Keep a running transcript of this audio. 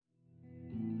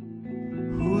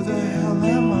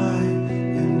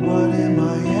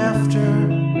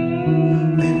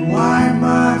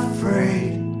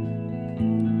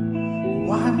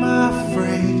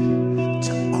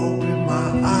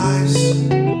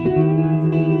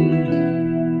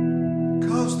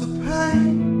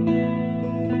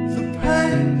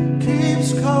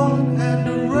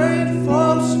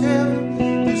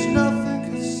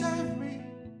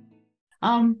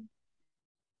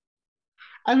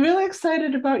I'm really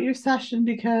excited about your session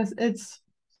because it's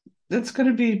going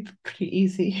to be pretty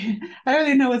easy. I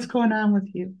already know what's going on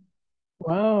with you.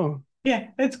 Wow. Yeah,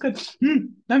 it's good.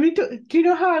 Let me do. Do you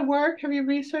know how I work? Have you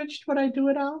researched what I do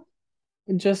at all?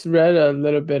 I just read a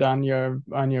little bit on your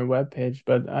webpage,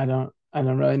 but I don't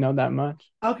really know that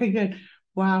much. Okay, good.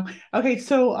 Wow. Okay,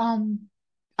 so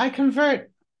I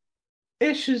convert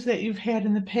issues that you've had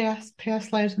in the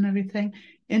past lives and everything,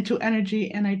 into energy,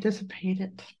 and I dissipate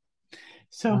it.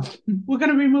 So Wow. we're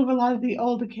going to remove a lot of the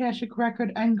old Akashic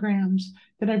record engrams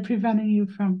that are preventing you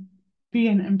from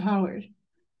being empowered.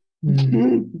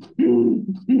 Hmm.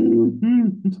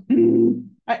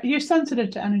 You're sensitive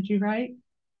to energy, right?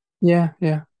 Yeah,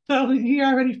 yeah. So you're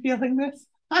already feeling this.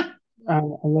 A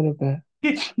little bit.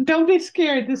 Don't be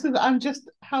scared. I'm just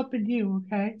helping you,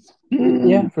 okay?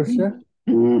 Yeah, for sure.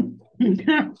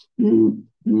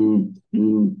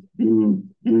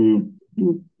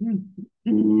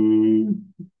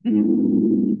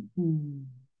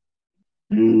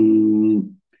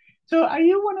 So are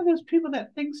you one of those people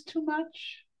that thinks too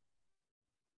much?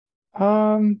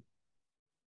 Um,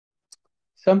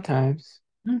 Sometimes.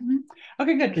 hmm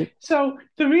Okay, good. It, So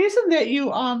the reason that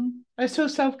you are so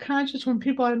self-conscious when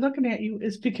people are looking at you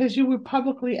is because you were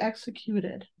publicly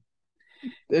executed.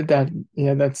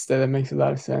 that makes a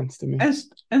lot of sense to me.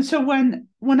 And so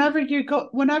whenever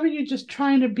you're just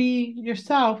trying to be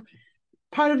yourself,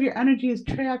 part of your energy is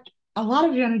trapped, a lot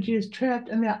of your energy is trapped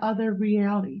in that other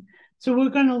reality. So we're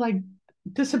gonna like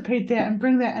dissipate that and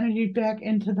bring that energy back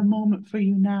into the moment for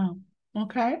you now.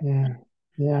 Okay? Yeah.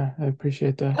 Yeah, I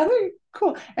appreciate that. Okay,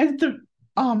 cool. And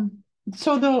um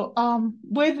the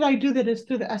way that I do that is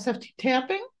through the SFT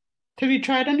tapping. Have you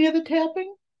tried any of the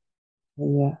tapping?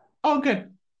 Yeah. Oh,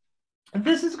 good.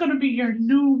 This is going to be your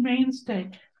new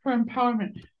mainstay for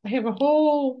empowerment. I have a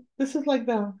whole, this is like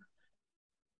the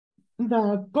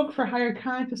book for higher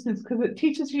consciousness because it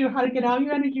teaches you how to get all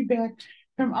your energy back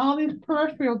from all these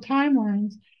peripheral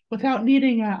timelines without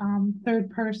needing a third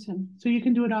person. So you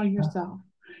can do it all Oh, yourself,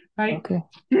 right? okay.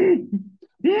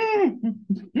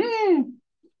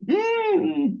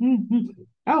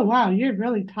 Oh, wow, you're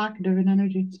really talkative in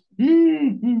energy.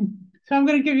 So I'm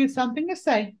going to give you something to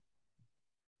say.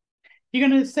 You're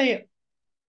going to say it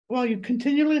while you're going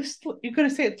to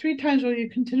say it 3 times while you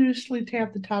continuously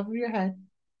tap the top of your head.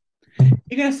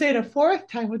 You're going to say it a fourth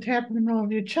time with tapping the middle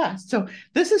of your chest. So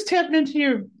this is tapping into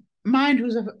your mind,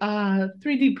 who's a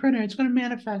 3D printer. It's going to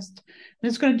manifest. And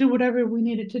it's going to do whatever we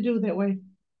need it to do that way.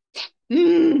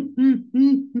 And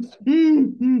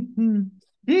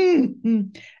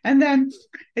then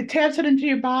it taps it into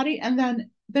your body, and then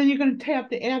you're going to tap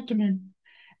the abdomen,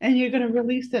 and you're going to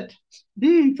release it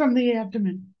from the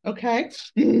abdomen. Okay.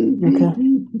 Okay.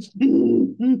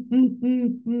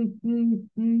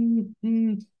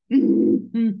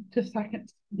 Just a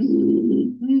second.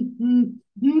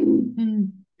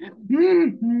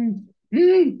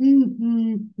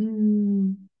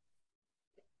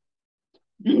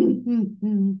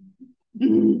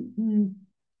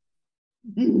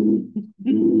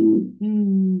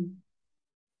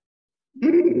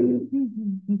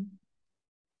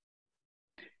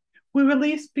 We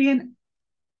release being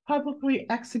publicly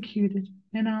executed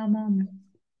in our moments.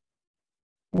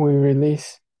 We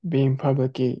release being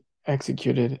publicly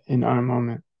executed in our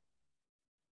moment.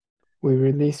 We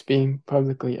release being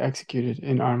publicly executed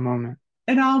in our moment.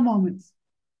 In all moments.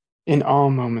 In all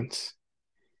moments.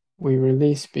 We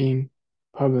release being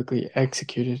publicly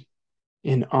executed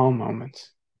in all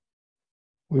moments.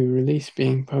 We release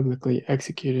being publicly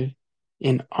executed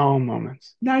in all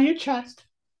moments. Now your chest.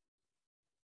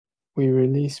 We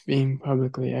release being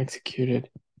publicly executed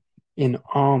in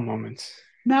all moments.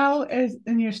 Now is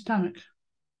in your stomach.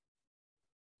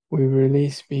 We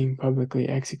release being publicly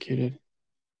executed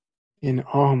in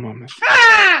all moments.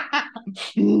 Ah!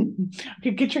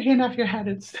 Okay, get your hand off your head.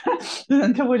 It's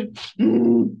until we.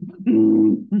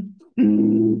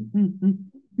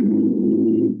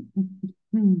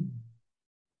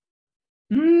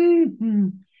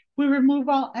 We remove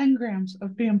all engrams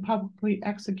of being publicly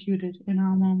executed in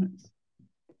our moments.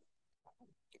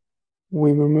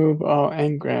 We remove all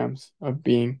engrams of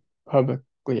being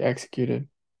publicly executed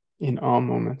in all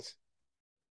moments.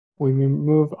 We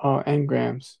remove all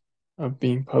engrams of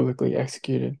being publicly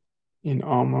executed in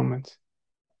all moments.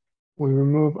 We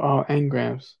remove all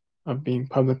engrams of being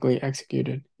publicly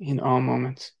executed in all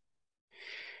moments.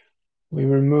 We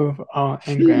remove all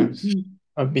engrams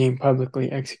of being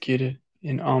publicly executed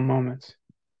in all moments.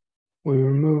 We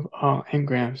remove all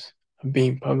engrams of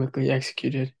being publicly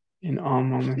executed in all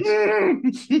moments.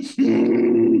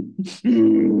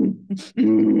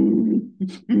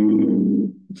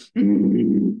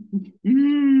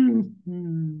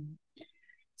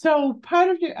 So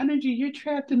part of your energy, you're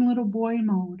trapped in little boy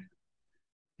mode.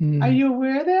 Are Mm, you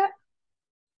aware of that?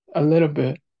 a little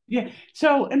bit. Yeah.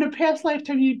 So in a past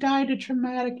lifetime, you died a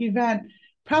traumatic event,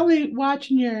 probably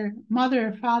watching your mother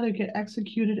or father get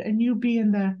executed, and you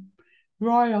being the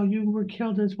royal, you were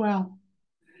killed as well.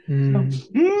 So, Mm,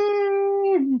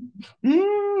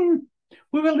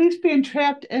 we were at least being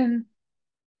trapped in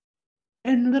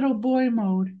little boy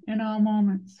mode in all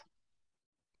moments.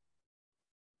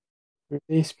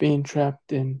 release being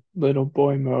trapped in little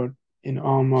boy mode in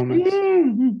all moments.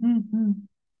 Mm-hmm.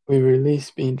 We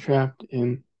release being trapped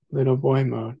in little boy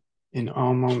mode in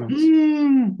all moments.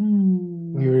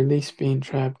 We Mm-hmm. release being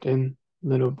trapped in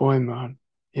little boy mode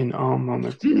in all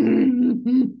moments.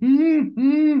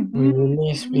 We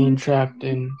release being trapped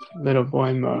in little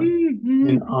boy mode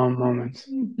in all moments.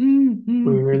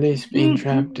 We release being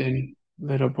trapped in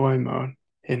little boy mode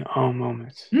in all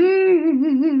moments.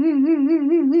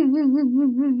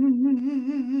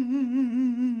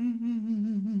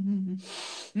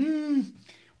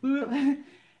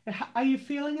 Are you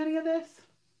feeling any of this?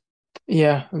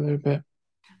 Yeah, a little bit.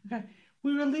 Okay.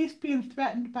 We release being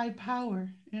threatened by power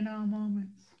in all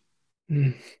moments.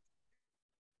 Mm.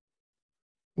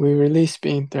 We release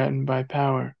being threatened by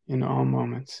power in all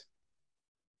moments.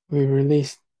 We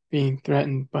release being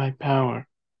threatened by power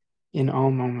in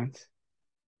all moments.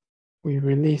 We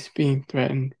release being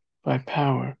threatened by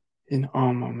power in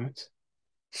all moments.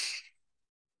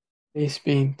 Release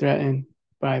being threatened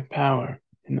by power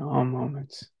in all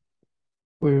moments.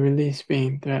 We release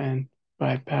being threatened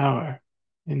by power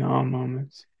in all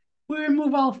moments. We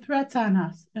remove all threats on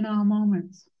us in all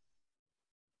moments.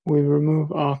 We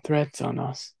remove all threats on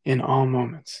us in all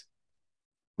moments.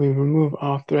 We remove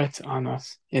all threats on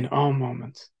us in all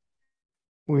moments.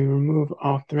 We remove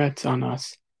all threats on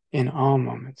us in all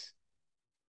moments.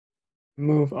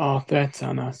 Remove all threats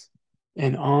on us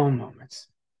in all moments.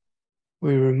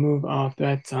 We remove all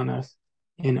threats on us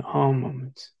in all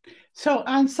moments. So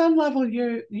on some level,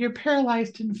 you're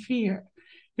paralyzed in fear.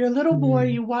 You're a little boy.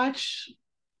 Mm, You watch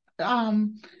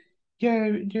um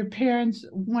your parents,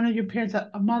 one of your parents,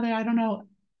 a mother. I don't know.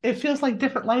 It feels like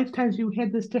different lifetimes you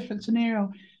had this different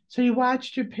scenario. So you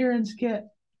watched your parents get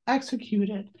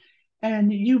executed,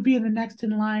 and you being the next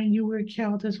in line, you were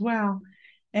killed as well.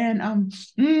 And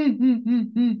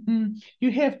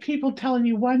you have people telling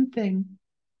you one thing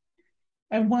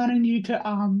and wanting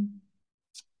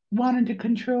to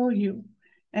control you,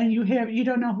 and you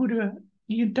don't know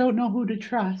who to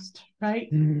trust, right?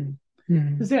 mm,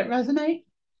 mm. Does that resonate?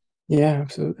 Yeah,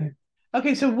 absolutely.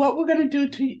 Okay, so what we're going to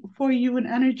do for you in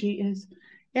energy is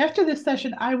after this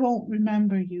session, I won't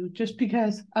remember you just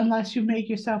because unless you make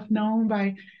yourself known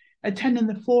by attending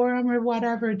the forum or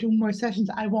whatever, doing more sessions,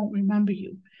 I won't remember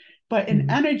you. But in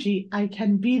Mm, energy, I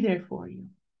can be there for you.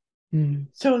 mm,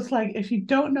 So it's like if you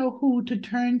don't know who to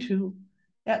turn to,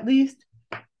 at least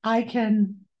I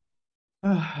can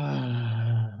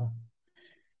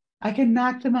I can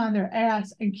knock them on their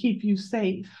ass and keep you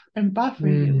safe and buffer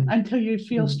you mm, until you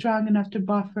feel mm, strong enough to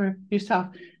buffer yourself.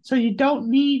 So you don't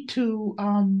need to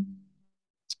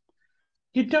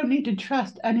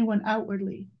trust anyone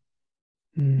outwardly.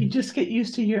 You mm, just get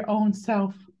used to your own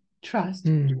self trust.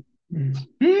 mm, mm.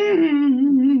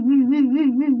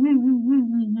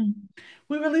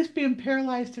 We release being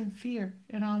paralyzed in fear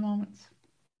in all moments.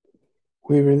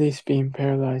 We release being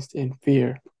paralyzed in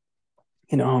fear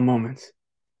in all moments.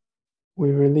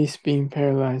 We release being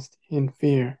paralyzed in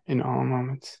fear in all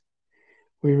moments.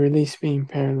 We release being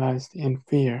paralyzed in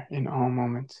fear in all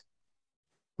moments.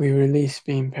 We release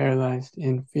being paralyzed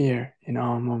in fear in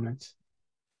all moments.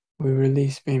 We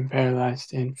release being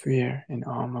paralyzed in fear in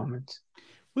all moments.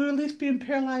 We release being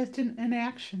paralyzed in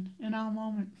inaction in all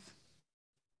moments.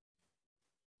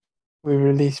 We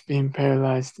release being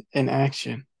paralyzed in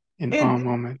action in all In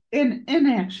moments. in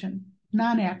inaction,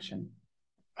 non-action.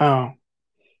 Oh,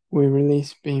 we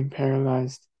release being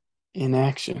paralyzed in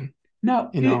action No,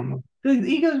 in all moments. the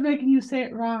ego is making you say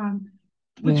it wrong,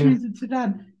 which Mm, means it's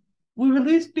done. We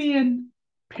release being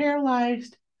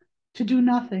paralyzed to do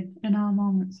nothing in all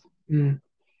moments. mm.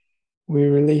 We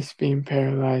release being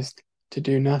paralyzed to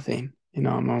do nothing in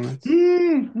all moments.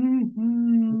 Release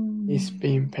Mm-hmm.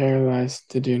 being paralyzed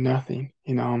to do nothing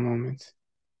in all moments.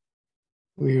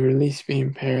 We release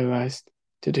being paralyzed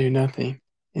to do nothing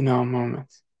in all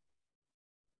moments.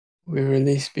 We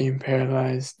release being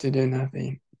paralyzed to do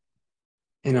nothing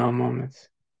in all moments.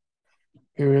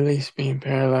 We release being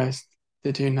paralyzed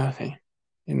to do nothing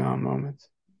in all moments.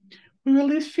 We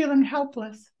release feeling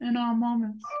helpless in all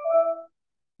moments.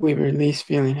 We release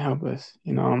feeling helpless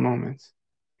in all moments.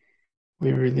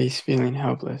 We release feeling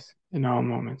helpless in all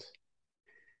moments.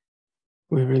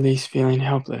 We release feeling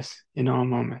helpless in all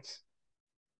moments.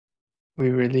 We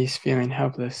release feeling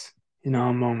helpless in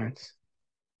all moments.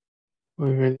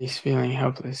 We release feeling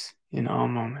helpless in all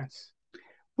moments.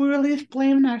 We release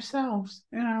blaming ourselves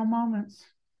in all moments.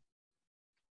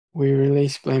 We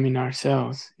release blaming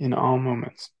ourselves in all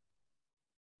moments.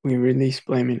 We release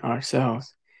blaming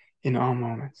ourselves in all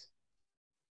moments.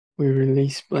 We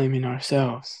release blaming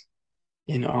ourselves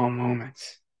in all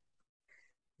moments.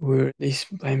 We release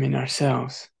blaming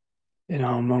ourselves in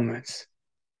all moments.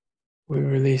 We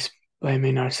release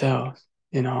blaming ourselves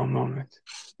in all moments.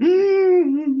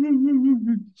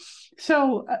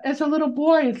 So, as a little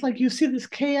boy, it's like you see this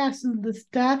chaos and this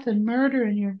death and murder,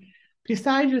 and you're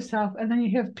beside yourself, and then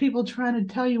you have people trying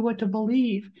to tell you what to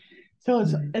believe. So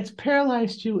Mm, it's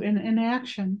paralyzed you in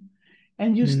inaction,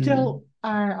 and you mm, still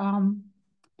are.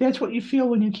 That's what you feel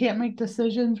when you can't make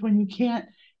decisions, when you can't.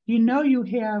 You know you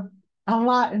have a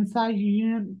lot inside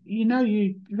you. You know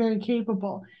you're very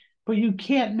capable, but you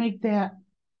can't make that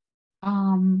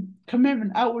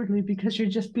commitment outwardly because you're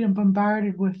just being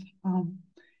bombarded with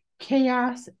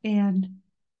chaos and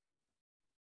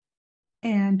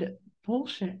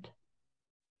bullshit.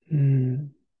 mm.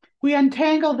 We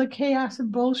untangle the chaos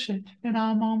and bullshit in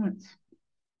all moments.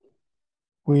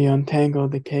 We untangle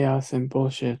the chaos and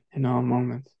bullshit in all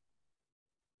moments.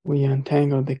 We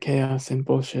untangle the chaos and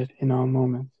bullshit in all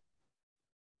moments.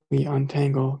 We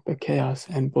untangle the chaos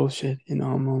and bullshit in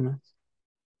all moments.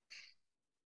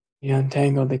 We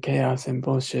untangle the chaos and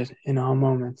bullshit in all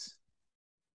moments.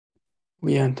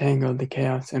 We untangle the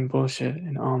chaos and bullshit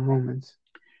in all moments.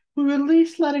 We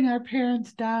release letting our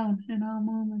parents down in all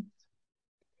moments.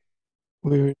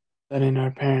 We release letting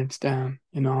our parents down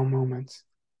in all moments.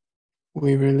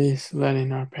 We release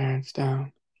letting our parents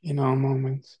down in all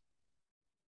moments.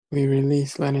 We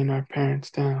release letting our parents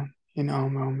down in all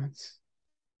moments.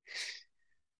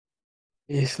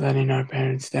 Release letting our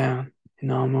parents down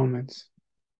in all moments.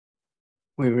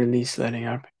 We release letting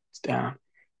our parents down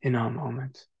in all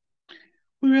moments.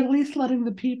 We release letting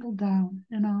the people down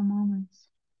in all moments.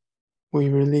 We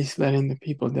release letting the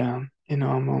people down in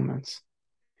all moments.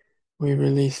 We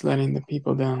release letting the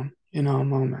people down in all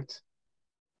moments.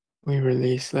 We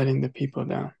release letting the people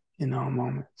down in all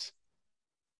moments.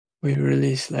 We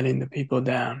release letting the people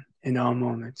down in all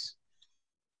moments.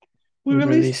 We We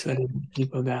release, release letting the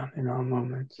people down in all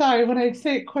moments. sorry, when I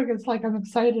say it quick, it's like I'm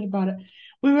excited about it.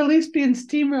 We release being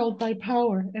steamrolled by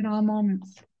power in all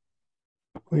moments.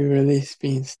 We release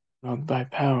being steamrolled by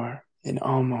power in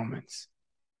all moments.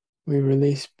 We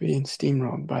release being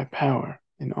steamrolled by power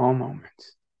in all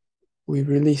moments. We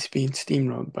release being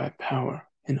steamrolled by power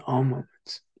in all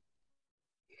moments.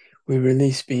 We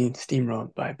release being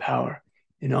steamrolled by power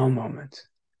in all moments.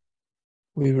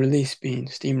 We release being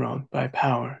steamrolled by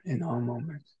power in all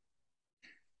moments.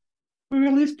 We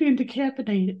release being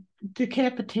decapitated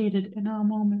in all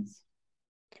moments.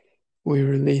 We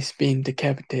release being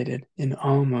decapitated in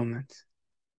all moments.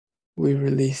 We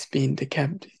release being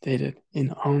decapitated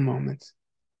in all moments.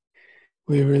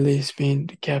 We release being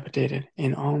decapitated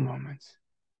in all moments.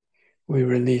 We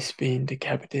release being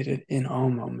decapitated in all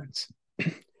moments.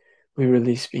 We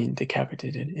release being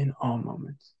decapitated in all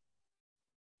moments.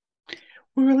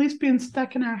 We release being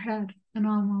stuck in our head in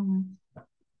all moments.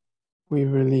 We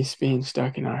release being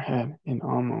stuck in our head in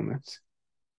all moments.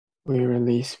 We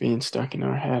release being stuck in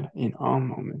our head in all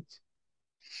moments.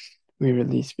 We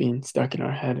release being stuck in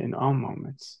our head in all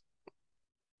moments.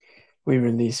 We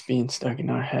release being stuck in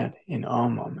our head in all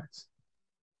moments.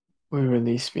 We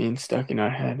release being stuck in our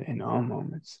head in all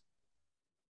moments.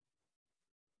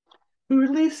 We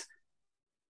release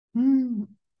mm,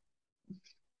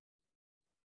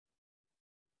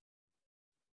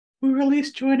 we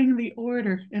release joining the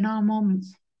order in all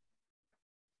moments.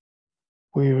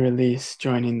 We release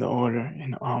joining the order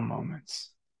in all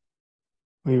moments.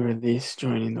 We release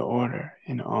joining the order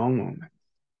in all moments.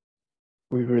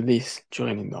 We release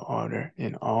joining the order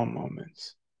in all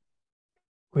moments.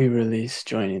 We release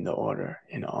joining the order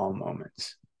in all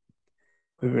moments.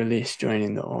 We release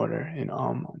joining the order in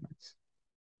all moments.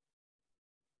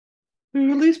 We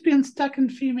release being stuck in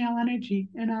female energy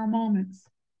in all moments.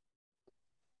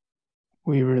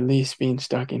 We release being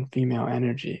stuck in female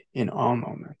energy in all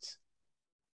moments.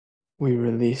 We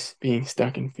release being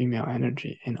stuck in female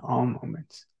energy in all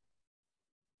moments.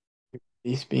 We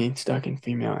release being stuck in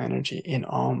female energy in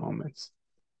all moments.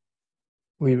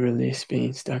 We release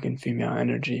being stuck in female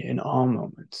energy in all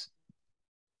moments.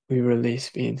 We release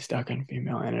being stuck in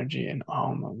female energy in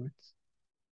all moments.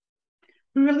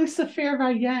 We release the fear of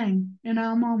our yang in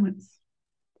all moments.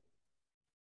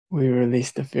 We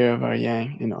release the fear of our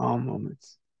yang in all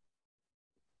moments.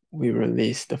 We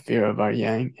release the fear of our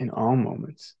yang in all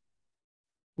moments.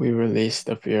 We release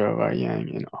the fear of our yang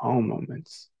in all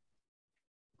moments.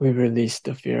 We release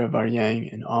the fear of our yang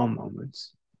in all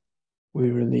moments. We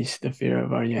release the fear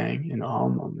of our yang in all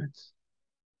moments.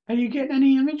 Are you getting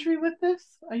any imagery with this?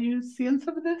 Are you seeing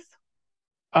some of this?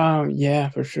 Yeah,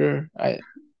 for sure.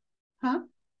 Huh?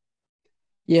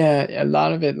 Yeah, a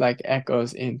lot of it like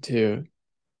echoes into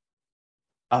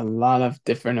a lot of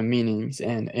different meanings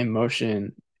and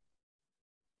emotion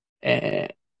uh,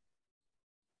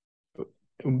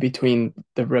 between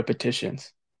the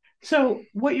repetitions. So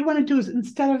what you want to do is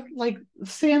instead of like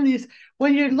saying these,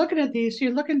 when you're looking at these,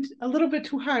 you're looking a little bit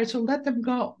too hard. So let them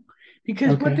go,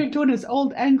 because what Okay. they're doing is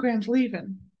old engrams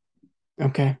leaving.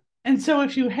 Okay. And so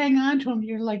if you hang on to them,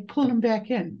 you're like pulling them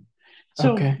back in.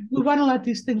 So Okay. we want to let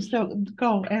these things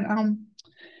go. And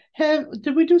have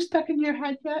did we do stuck in your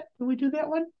head yet? Did we do that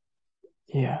one?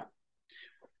 Yeah.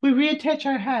 We reattach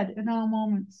our head in all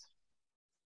moments.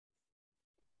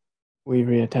 We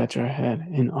reattach our head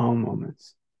in all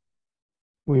moments.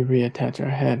 We reattach our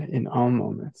head in all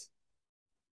moments.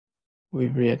 We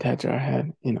reattach our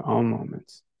head in all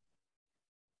moments.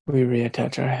 We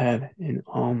reattach our head in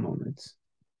all moments.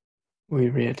 We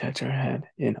reattach our head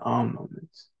in all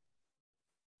moments.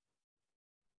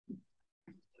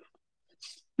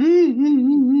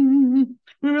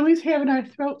 We release having our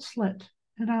throat slit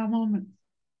in all moments.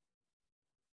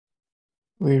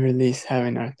 We release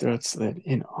having our throat slit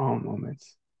in all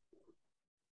moments.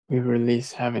 We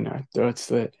release having our throat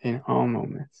slit in all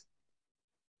moments.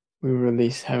 We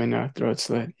release having our throat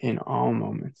slit in all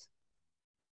moments.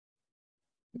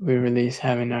 We release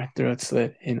having our throat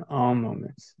slit in all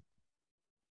moments.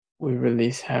 We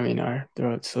release having our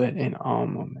throat slit in all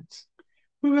moments.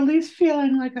 We release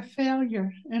feeling like a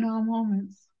failure in all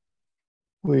moments.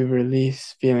 We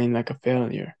release feeling like a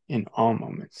failure in all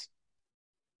moments.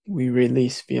 We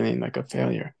release feeling like a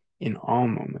failure in all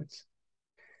moments.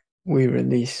 We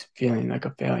release feeling like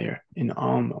a failure in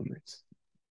all moments.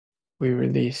 We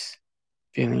release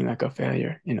feeling like a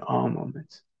failure in all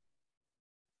moments.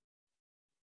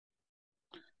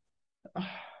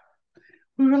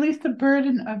 We release the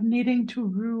burden of needing to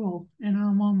rule in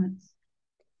all moments.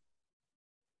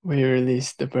 We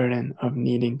release the burden of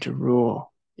needing to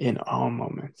rule in all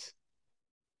moments.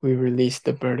 We release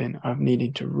the burden of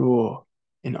needing to rule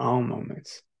in all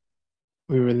moments.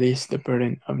 We release the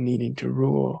burden of needing to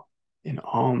rule in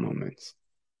all moments.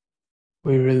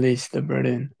 We release the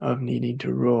burden of needing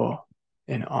to rule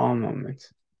in all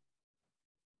moments.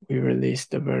 We release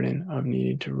the burden of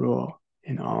needing to rule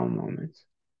in all moments.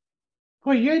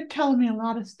 Boy, you're telling me a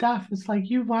lot of stuff. It's like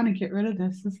you want to get rid of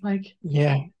this. It's like,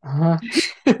 Yeah. Uh-huh.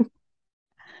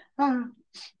 ah,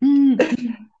 mm,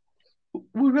 mm.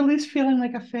 We release feeling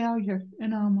like a failure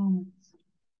in all moments.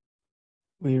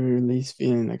 We release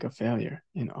feeling like a failure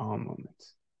in all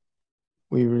moments.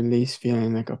 We release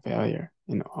feeling like a failure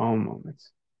in all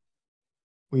moments.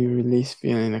 We release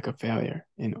feeling like a failure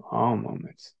in all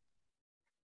moments.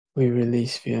 We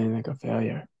release feeling like a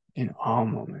failure in all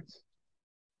moments.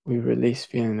 We release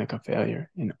feeling like a failure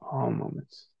in all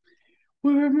moments.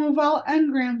 We remove all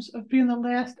engrams of being the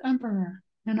last emperor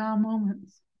in all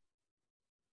moments.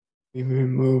 We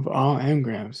remove all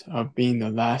engrams of being the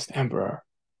last emperor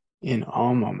in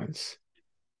all moments.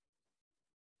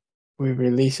 We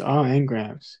release all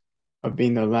engrams of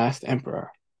being the last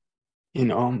emperor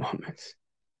in all moments.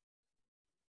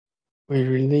 We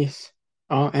release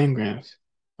all engrams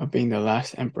of being the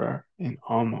last emperor in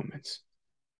all moments.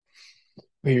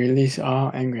 We release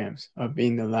all engrams of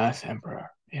being the last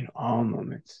emperor in all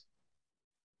moments.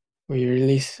 We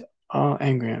release all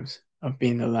engrams of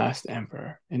being the last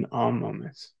emperor in all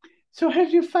moments. So,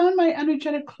 have you found my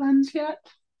energetic cleanse yet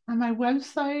on my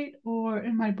website or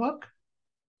in my book?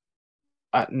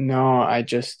 No, I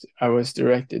was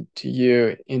directed to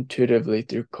you intuitively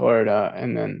through Corda,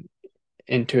 and then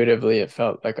intuitively it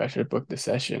felt like I should book the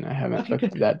session. I haven't Okay,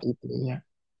 looked good. that deeply yet.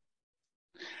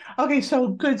 Okay, so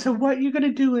good. So what you're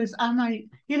gonna do is I might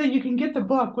either you can get the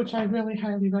book, which I really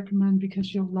highly recommend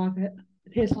because you'll love it.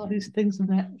 It has all these things in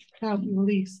that cloud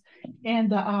release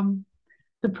and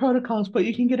the protocols, but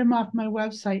you can get them off my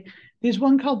website. There's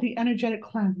one called the Energetic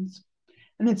Cleanse,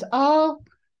 and it's all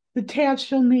the tabs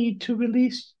you'll need to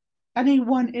release any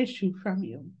one issue from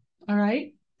you. All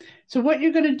right. So what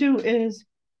you're gonna do is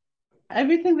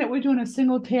everything that we're doing a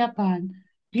single tap on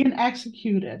being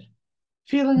executed,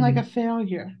 feeling like a Mhm.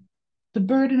 failure, the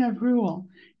burden of rule.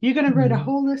 You're going to write a Mhm.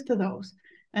 whole list of those.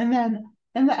 And then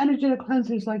in the energetic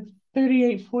cleansers, like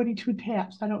 38, 42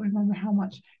 taps. I don't remember how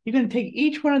much. You're going to take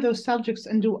each one of those subjects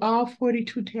and do all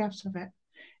 42 taps of it.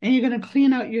 And you're going to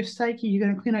clean out your psyche. You're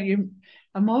going to clean out your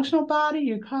emotional body,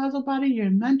 your causal body, your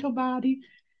mental body,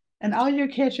 and all your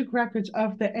Akashic records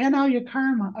of the and all your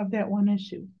karma of that one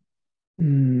issue.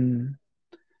 Mm.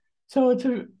 So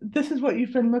this is what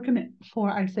you've been looking at for,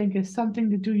 I think, is something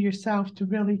to do yourself to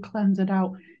really cleanse it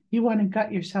out. You want to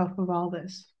gut yourself of all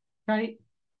this, right?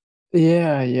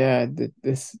 Yeah, yeah.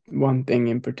 This one thing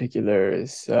in particular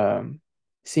is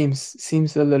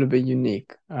seems a little bit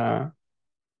unique. I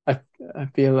I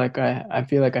feel like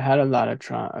I had a lot of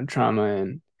trauma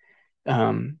in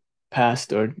um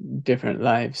past or different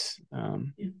lives.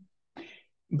 Yeah.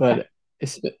 But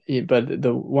but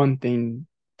the one thing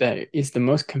that is the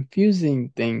most confusing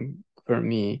thing for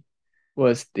me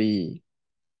was the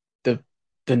the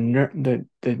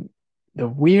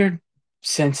weird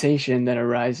sensation that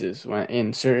arises when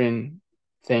in certain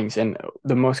things, and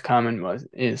the most common was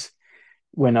is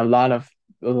when a lot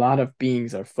of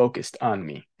beings are focused on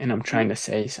me and I'm trying to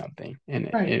say something, and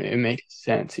Right. it makes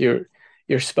sense.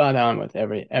 You're spot on with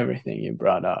everything you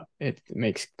brought up. It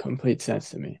makes complete sense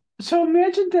to me. So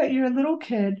imagine that you're a little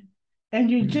kid and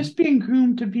you're Mhm. just being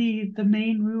groomed to be the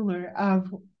main ruler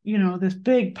of, this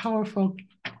big, powerful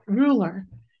ruler.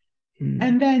 Mhm.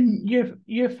 And then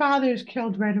your father is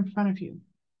killed right in front of you.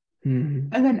 Mhm.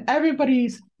 And then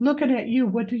everybody's looking at you.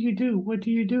 What do you do? What do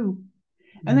you do?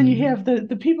 And then you Mhm. have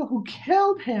the people who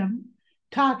killed him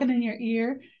talking in your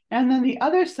ear, and then the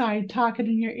other side talking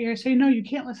in your ear, saying, no, you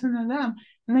can't listen to them.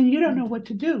 And then you don't know what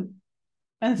to do.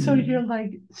 And so you're Mhm.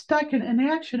 like stuck in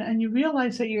inaction, and you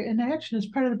realize that your inaction is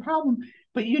part of the problem,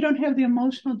 but you don't have the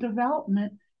emotional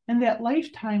development in that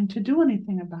lifetime to do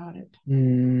anything about it.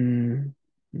 Mhm.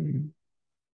 Mhm.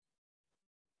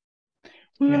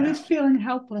 We Yeah. release feeling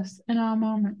helpless in all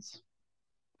moments.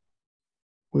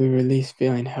 We release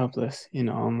feeling helpless in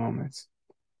all moments.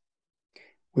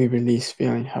 We release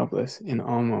feeling helpless in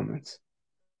all moments.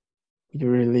 We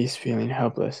release feeling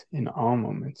helpless in all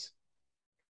moments.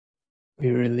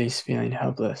 We release feeling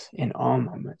helpless in all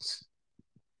moments.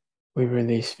 We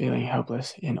release feeling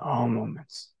helpless in all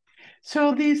moments.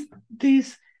 So these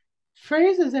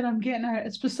phrases that I'm getting are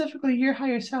specifically your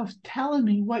higher self telling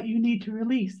me what you need to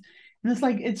release. And it's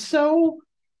like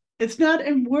it's not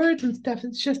in words and stuff,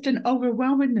 it's just an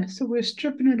overwhelmingness. So we're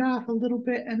stripping it off a little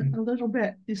bit and Mm. a little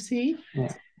bit, you see?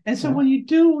 Yeah, And so yeah. when you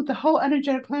do the whole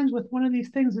energetic cleanse with one of these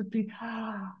things, it'd be,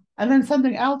 and then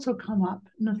something else will come up.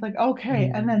 And it's like, okay.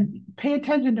 And Mm. then pay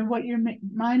attention to what your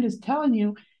mind is telling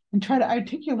you and try to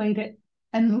articulate it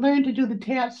and learn to do the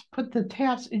tasks, put the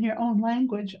tasks in your own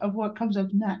language of what comes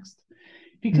up next.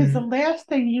 Because the Mm. last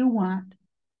thing you want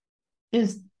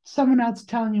is someone else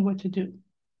telling you what to do.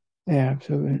 Yeah,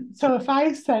 absolutely. So if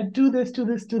I said, do this, do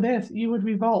this, do this, you would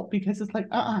revolt because it's like,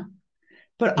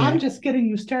 But I'm Yeah. just getting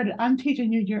you started. I'm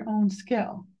teaching you your own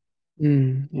skill.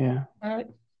 Yeah. All right.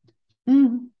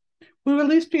 Mm. We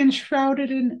release being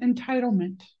shrouded in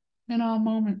entitlement in all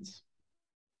moments.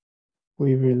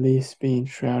 We release being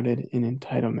shrouded in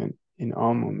entitlement in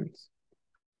all moments.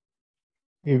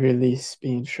 We release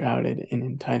being shrouded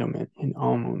in entitlement in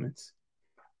all moments.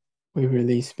 We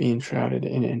release being shrouded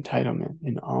in entitlement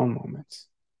in all moments.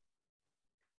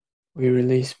 We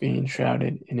release being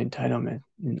shrouded in entitlement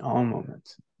in all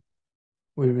moments.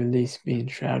 We release being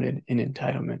shrouded in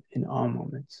entitlement in all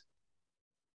moments.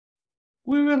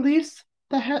 We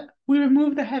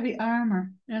remove the heavy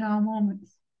armor in all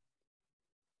moments.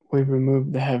 We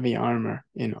remove the heavy armor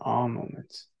in all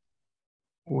moments.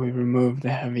 We remove the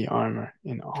heavy armor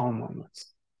in all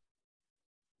moments.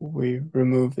 We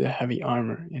remove the heavy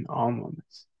armor in all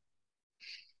moments.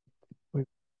 We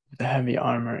remove the heavy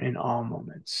armor in all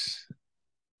moments.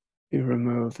 We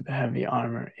remove the heavy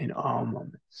armor in all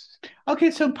moments.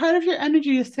 Okay, so part of your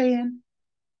energy is saying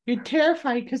you're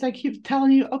terrified because I keep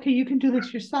telling you, okay, you can do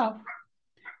this yourself.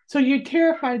 So you're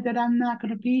terrified that I'm not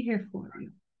going to be here for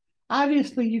you.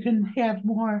 Obviously, you can have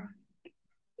more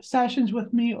sessions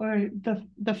with me or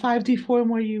the 5D form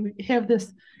where you have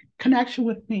this connection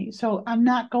with me. So I'm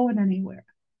not going anywhere.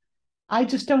 I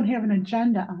just don't have an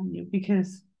agenda on you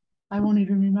because I won't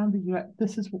even remember you.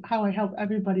 This is how I help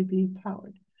everybody be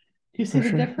empowered. Do you see For the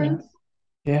sure. Yeah. difference?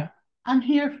 Yeah. I'm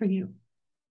here for you.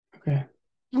 Okay.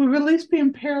 We release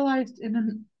being paralyzed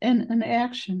in an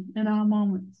action in all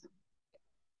moments.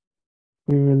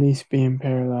 We release being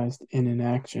paralyzed in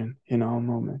inaction in all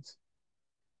moments.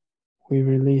 We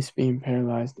release being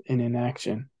paralyzed in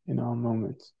inaction in all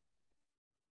moments.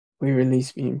 We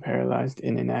release being paralyzed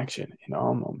in inaction in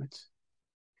all moments.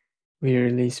 We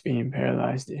release being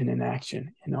paralyzed in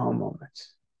inaction in all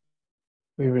moments.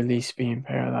 We release being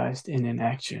paralyzed in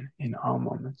inaction in all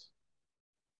moments.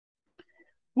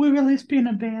 We release being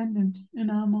abandoned in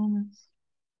all moments.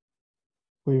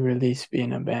 We release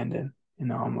being abandoned in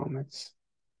all moments.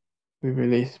 We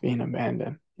release being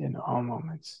abandoned in all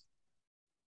moments.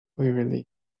 We release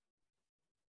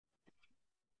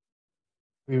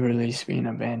being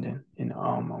abandoned in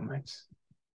all moments.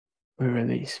 We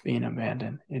release being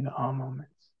abandoned in all moments.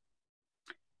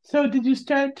 So did you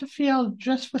start to feel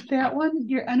just with that one,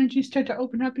 your energy start to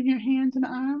open up in your hands and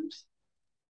arms?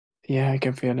 Yeah, I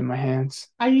can feel it in my hands.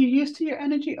 Are you used to your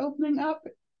energy opening up?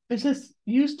 Is this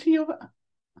used to you?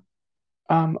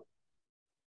 Um,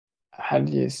 how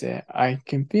do you say it? I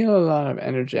can feel a lot of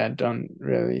energy. I don't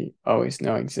really always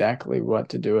know exactly what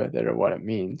to do with it or what it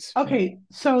means. Okay,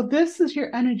 so this is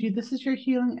your energy. This is your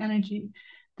healing energy.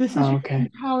 This is Oh, your okay.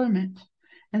 empowerment.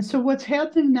 And so what's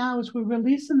happening now is we're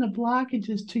releasing the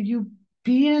blockages to you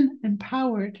being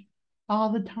empowered all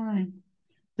the time.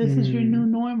 This is your new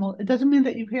Mm, normal. It doesn't mean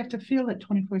that you have to feel it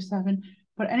 24/7,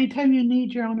 but anytime you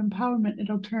need your own empowerment,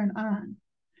 it'll turn on.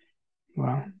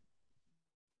 well,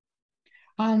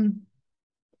 Um,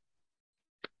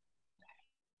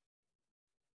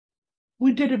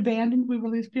 we did abandoned. We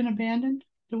released being abandoned.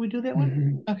 Did we do that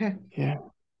one? Okay. yeah.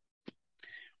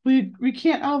 We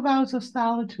recant all vows of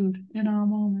solitude in our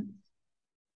moments.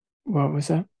 What was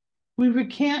that? We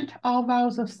recant all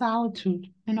vows of solitude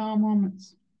in all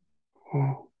moments.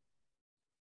 Oh,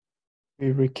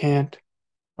 we recant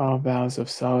all vows of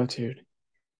solitude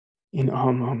in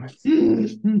all moments.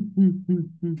 We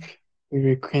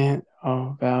recant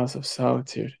all vows of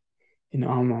solitude in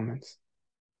all moments.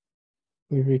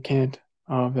 We recant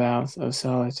all vows of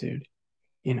solitude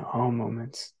in all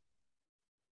moments.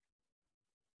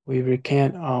 We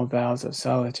recant all vows of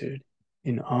solitude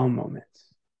in all moments.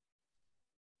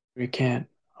 Recant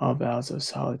all vows of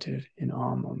solitude in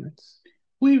all moments.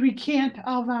 We recant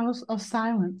all vows of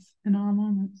silence in all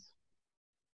moments.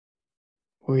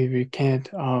 We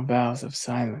recant all vows of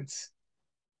silence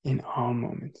in all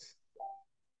moments.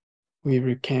 We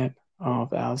recant all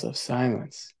vows of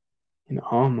silence in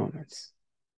all moments.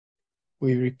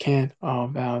 We recant all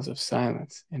vows of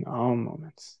silence in all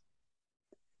moments.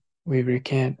 We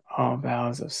recant all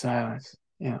vows of silence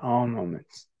in all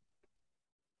moments.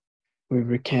 We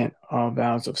recant all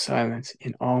vows of silence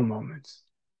in all moments.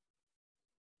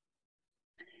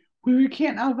 We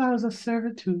recant all vows of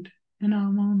servitude in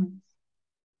all moments.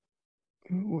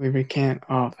 We recant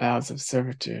all vows of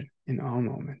servitude in all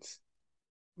moments.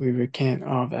 We recant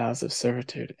all vows of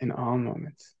servitude in all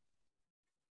moments.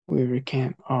 We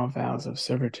recant all vows of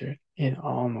servitude in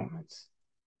all moments.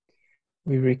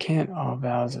 We recant all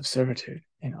vows of servitude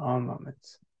in all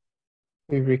moments.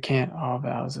 We recant all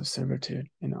vows of servitude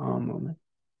in all moments.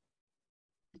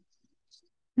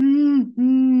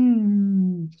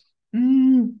 Mm-hmm.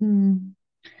 Mm-hmm.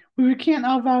 We recant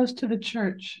all vows to the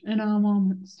church in all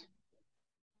moments.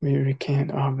 We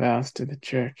recant all vows to the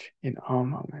church in all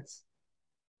moments.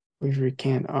 We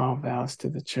recant all vows to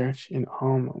the church in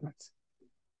all moments.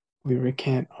 We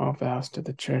recant all vows to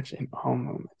the church in all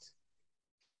moments.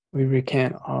 We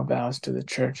recant all vows to the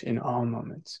church in all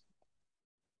moments.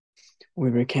 We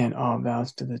recant all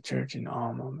vows to the church in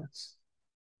all moments.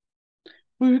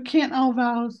 We recant all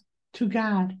vows to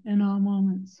God in all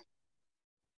moments.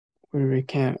 We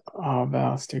recant all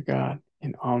vows to God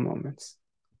in all moments.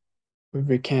 We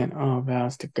recant all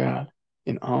vows to God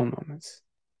in all moments.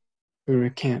 We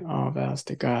recant all vows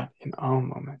to God in all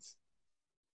moments.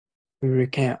 We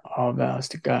recant all vows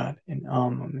to God in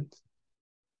all moments.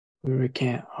 We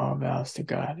recant all vows to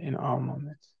God in all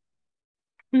moments.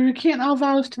 We recant all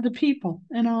vows to the people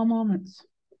in all moments.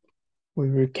 We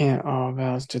recant all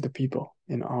vows to the people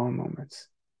in all moments.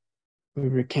 We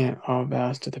recant all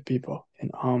vows to the people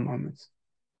in all moments.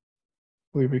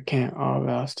 We recant all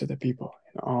vows to the people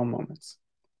in all moments.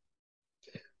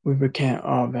 We recant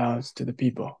all vows to the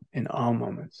people in all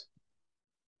moments.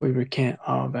 We recant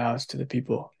all vows to the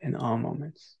people in all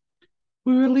moments.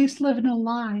 We release living a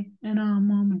lie in all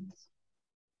moments.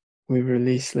 We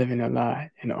release living a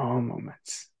lie in all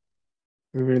moments.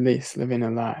 We release living a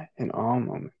lie in all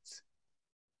moments.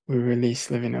 We release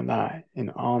living a lie in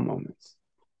all moments.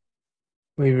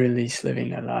 We release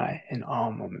living a lie in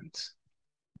all moments.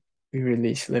 We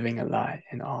release living a lie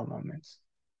in all moments.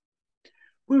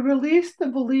 We release the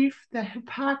belief that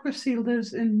hypocrisy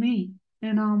lives in me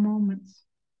in all moments.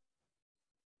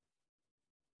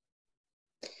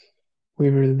 We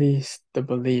release the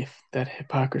belief that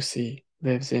hypocrisy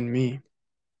lives in me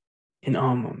in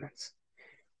all moments.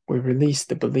 We release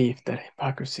the belief that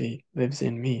hypocrisy lives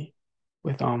in me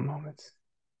with all moments.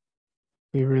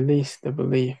 We release the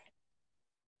belief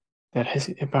that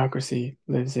hypocrisy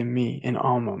lives in me in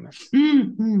all moments.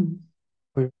 Mm-hmm.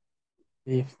 We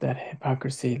believe that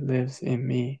hypocrisy lives in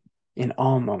me in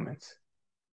all moments.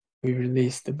 We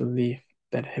release the belief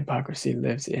that hypocrisy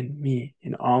lives in me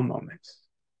in all moments.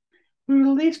 We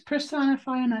release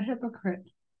personifying a hypocrite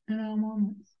in all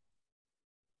moments.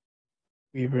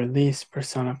 We release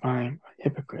personifying a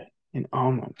hypocrite in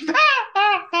all moments.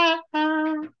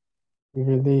 We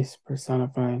release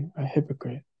personifying a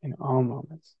hypocrite in all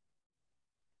moments.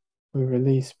 We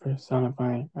release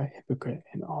personifying a hypocrite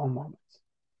in all moments.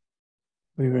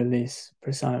 We release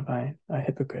personifying a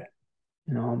hypocrite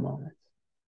in all moments.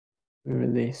 We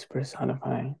release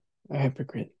personifying a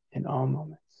hypocrite in all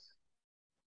moments.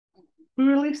 We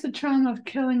release the trauma of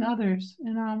killing others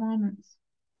in all moments.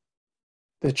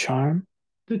 The charm?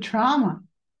 The trauma.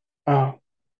 Oh,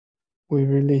 we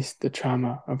release the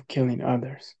trauma of killing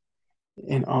others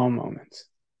in all moments.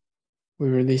 We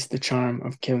release the charm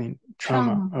of killing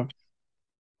trauma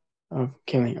of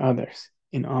killing others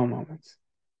in all moments.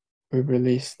 We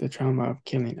release the trauma of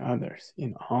killing others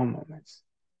in all moments.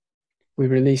 We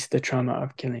release the trauma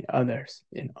of killing others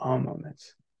in all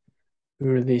moments. We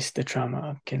release the trauma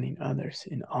of killing others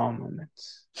in all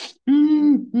moments.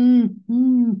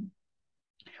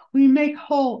 We make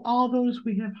whole all those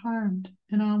we have harmed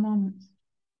in all moments.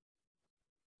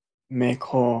 Make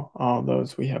whole all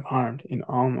those we have harmed in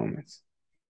all moments.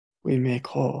 We make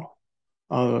whole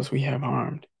all those we have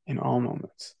harmed in all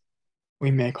moments.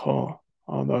 We make whole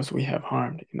all those we have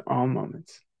harmed in all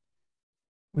moments.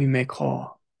 We make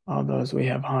whole all those we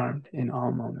have harmed in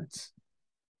all moments.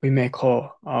 We make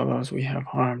whole all those we have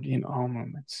harmed in all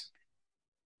moments.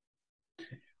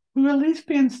 We release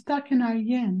being stuck in our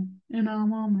yin in all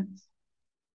moments.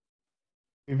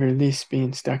 We release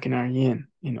being stuck in our yin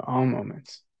in all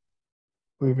moments.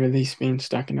 We release being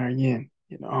stuck in our yin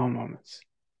in all moments.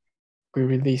 We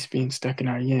release being stuck in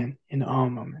our yin in all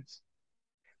moments.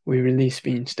 We release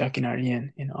being stuck in our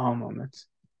yin in all moments.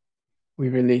 We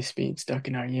release being stuck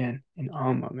in our yin in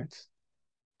all moments.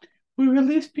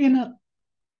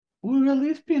 We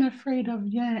release being afraid of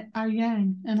our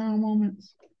yang in all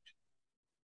moments.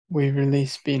 We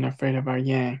release being afraid of our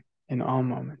yang in all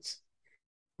moments.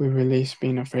 We release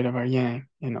being afraid of our yang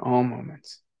in all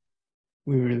moments.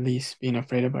 We release being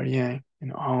afraid of our yang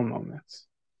in all moments.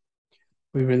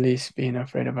 We release being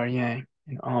afraid of our yang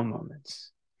in all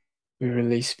moments. We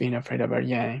release being afraid of our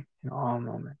yang in all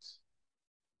moments.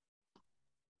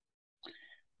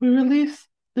 We release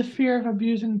the fear of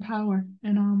abusing power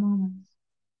in all moments.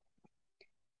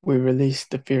 We release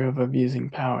the fear of abusing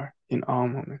power in all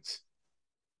moments.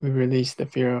 We release the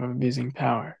fear of abusing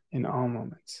power in all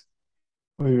moments.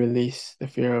 We release the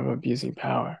fear of abusing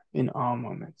power in all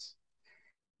moments.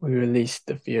 We release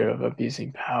the fear of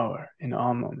abusing power in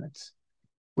all moments.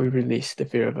 We release the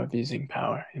fear of abusing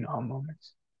power in all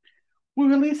moments. We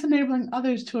release enabling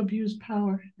others to abuse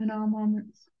power in all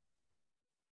moments.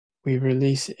 We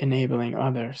release enabling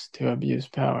others to abuse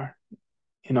power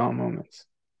in all moments.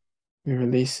 We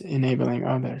release enabling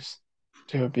others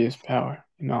to abuse power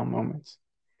in all moments.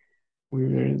 We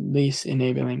release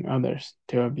enabling others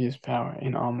to abuse power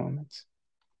in all moments.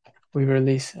 We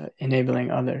release enabling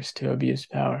others to abuse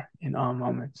power in all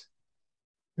moments.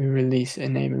 We release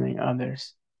enabling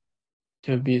others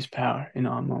to abuse power in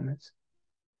all moments.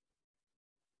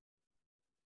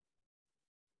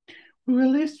 We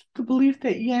release the belief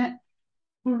that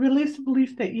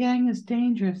yang is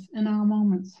dangerous in all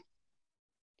moments.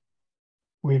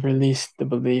 We release the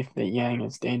belief that yang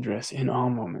is dangerous in all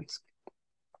moments.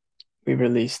 We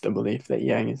release the belief that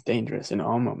yang is dangerous in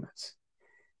all moments.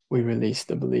 We release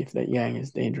the belief that yang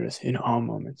is dangerous in all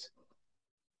moments.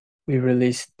 We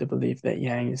release the belief that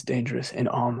yang is dangerous in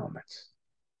all moments.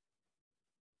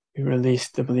 We release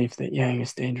the belief that yang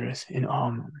is dangerous in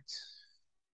all moments.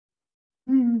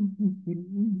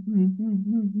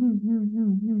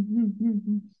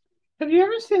 Have you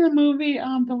ever seen the movie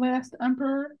The Last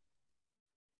Emperor?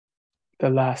 The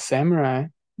Last Samurai?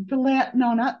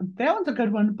 No, not that one's a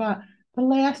good one, but The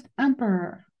Last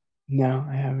Emperor. No,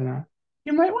 I have not.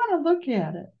 You might want to look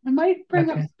at it. It might bring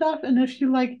up Okay. stuff, and if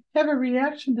you have a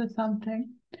reaction to something,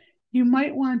 you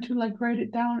might want to write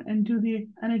it down and do the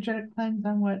energetic cleanse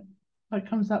on what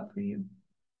comes up for you.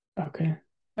 Okay.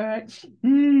 All right. We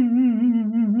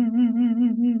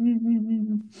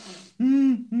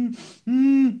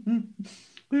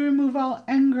remove all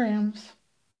engrams.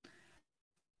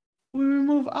 We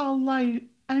remove all light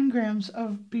engrams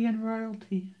of being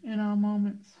royalty in all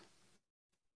moments.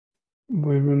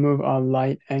 We remove all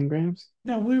light engrams?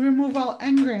 No, we remove all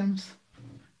engrams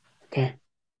Okay.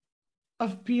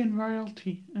 of being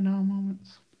royalty in all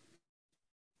moments.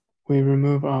 We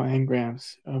remove all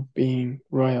engrams of being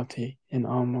royalty in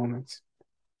all moments.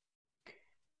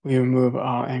 We remove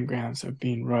all engrams of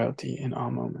being royalty in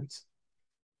all moments.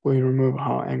 We remove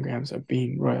all engrams of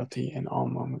being royalty in all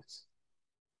moments.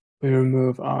 We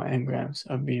remove all engrams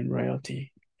of being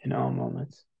royalty in all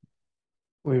moments.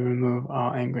 We remove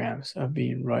all engrams of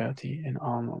being royalty in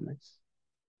all moments.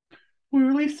 We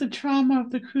release the trauma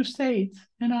of the Crusades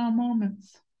in all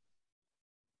moments.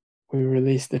 We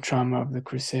release the trauma of the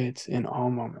Crusades in all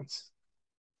moments.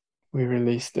 We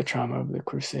release the trauma of the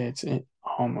Crusades in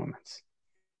all moments.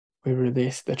 We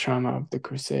release the trauma of the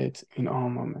Crusades in all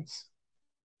moments.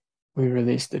 We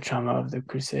release the trauma of the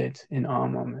Crusades in all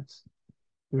moments.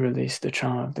 We release the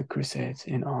trauma of the Crusades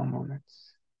in all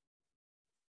moments.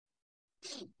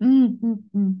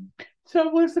 Mm-hmm. So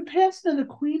was the passing of the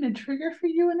Queen a trigger for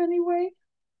you in any way?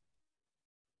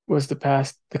 Was the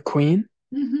past the Queen?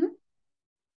 Mm-hmm.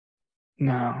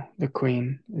 No, the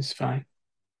Queen is fine.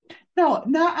 No,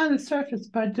 not on the surface,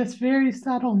 but just very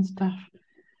subtle and stuff.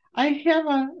 I have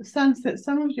a sense that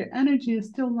some of your energy is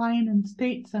still lying in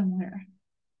state somewhere.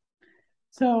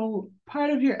 So part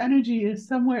of your energy is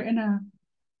somewhere in a,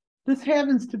 this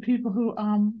happens to people who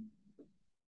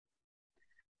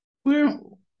we're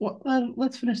well,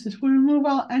 let's finish this. We remove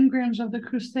all engrams of the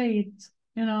Crusades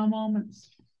in all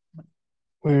moments.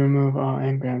 We remove all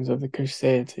engrams of the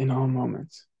Crusades in all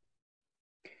moments.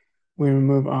 We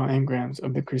remove all engrams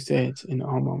of the Crusades in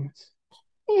all moments.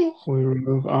 We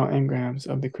remove all engrams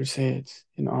of the Crusades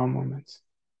in all moments.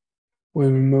 We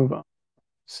remove all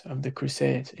of the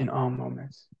Crusades in all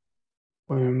moments.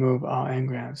 We remove all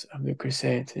engrams of the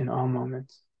Crusades in all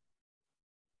moments.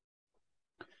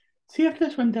 See if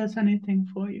this one does anything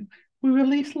for you. We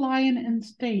release lion and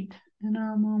state in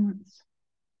all moments.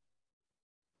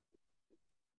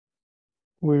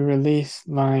 We release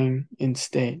lying in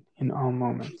state in all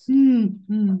moments.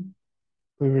 Mm-hmm.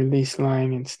 We release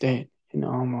lying in state in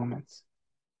all moments.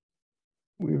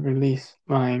 We release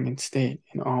lying in state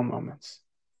in all moments.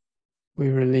 We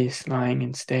release lying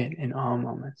in state in all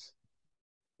moments.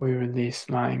 We release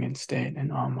lying in state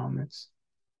in all moments.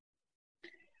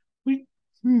 We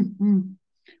mm-hmm.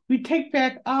 We take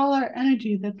back all our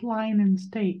energy that's lying in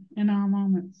state in all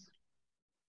moments.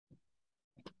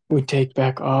 We take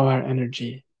back all our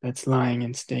energy that's lying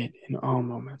in state in all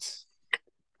moments.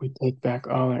 We take back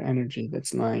all our energy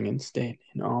that's lying in state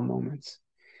in all moments.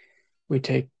 We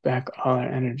take back all our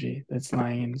energy that's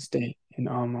lying in state in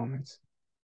all moments.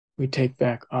 We take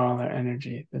back all our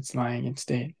energy that's lying in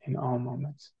state in all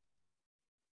moments.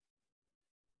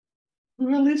 We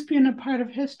release being a part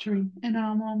of history in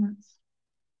all moments.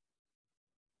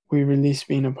 We release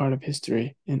being a part of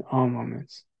history in all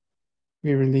moments.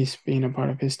 We release being a part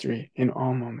of history in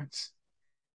all moments.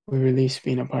 We release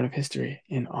being a part of history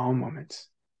in all moments.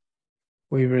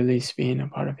 We release being a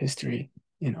part of history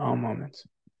in all moments.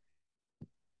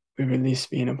 We release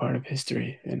being a part of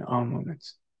history in all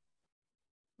moments.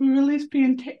 We release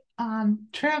being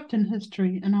trapped in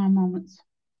history in all moments.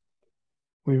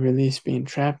 We release being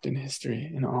trapped in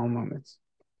history in all moments.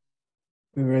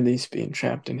 We release being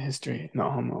trapped in history in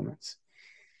all moments.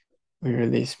 We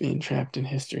release being trapped in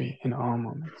history in all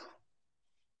moments.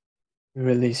 We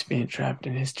release being trapped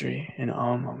in history in all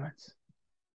moments.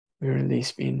 We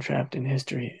release being trapped in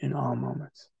history in all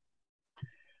moments.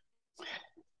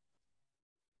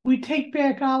 We take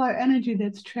back all our energy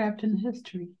that's trapped in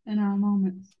history in all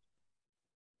moments.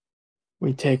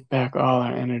 We take back all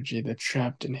our energy that's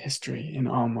trapped in history in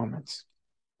all moments.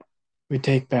 We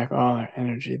take back all our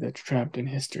energy that's trapped in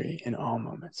history in all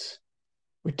moments.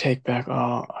 We take back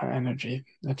all our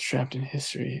energy that's trapped in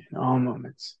history in all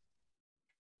moments.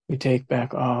 We take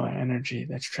back all our energy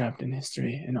that's trapped in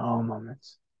history in all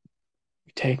moments.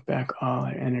 We take back all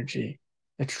our energy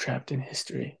that's trapped in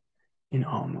history in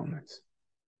all moments.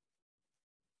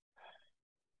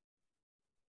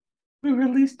 We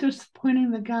release disappointing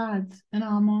the gods in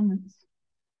all moments.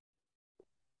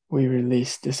 We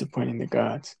release disappointing the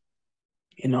gods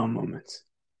in all moments.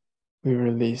 We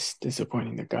release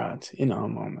disappointing the gods in all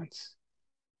moments.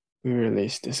 We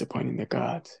release disappointing the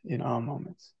gods in all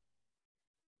moments.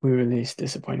 We release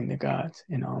disappointing the gods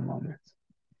in all moments.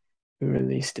 We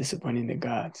release disappointing the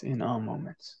gods in all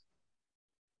moments.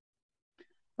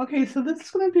 Okay, so this is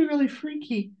going to be really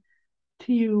freaky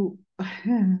to you.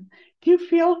 Do you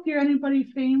feel you're anybody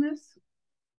famous?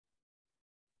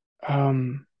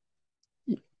 Um,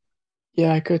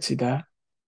 yeah, I could see that.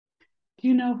 Do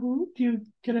you know who? Do you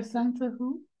get a sense of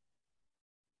who?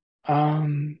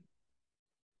 Um,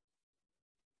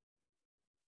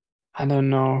 I don't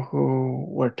know who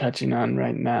we're touching on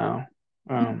right now.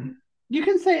 Um, You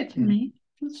can say it to yeah, me.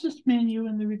 It's just me and you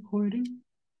in the recording.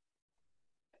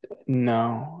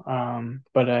 no,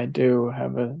 but I do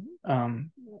have a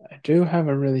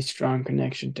really strong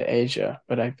connection to Asia,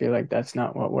 but I feel like that's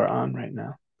not what we're on right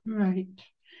now. Right.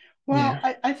 Well,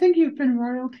 Yeah. I think you've been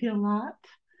royalty a lot,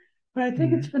 but I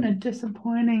think it's Mm. been a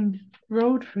disappointing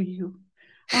road for you.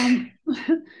 Um,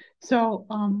 so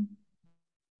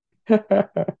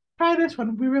try this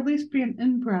one. We release being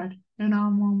inbred in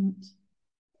all moments.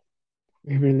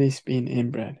 We release being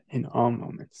inbred in all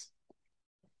moments.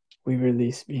 We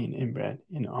release being inbred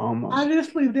in all moments.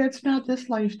 Obviously, that's not this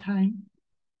lifetime.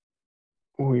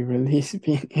 We release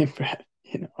being inbred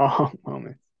in all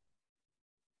moments.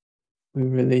 We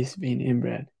release being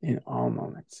inbred in all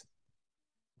moments.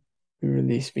 We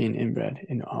release being inbred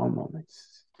in all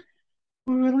moments.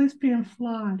 We release being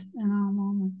flawed in all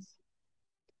moments.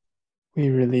 We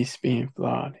release being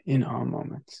flawed in all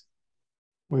moments.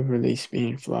 We release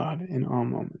being flawed in all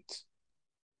moments.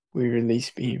 We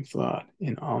release being flawed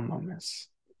in all moments.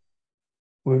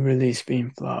 We release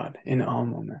being flawed in all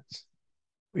moments.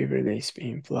 We release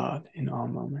being flawed in all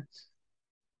moments.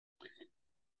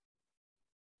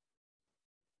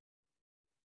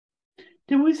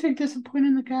 Did we say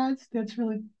disappointing the gods? That's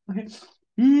really okay.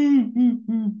 Mm, mm,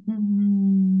 mm,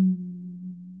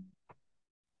 mm.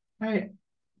 All right.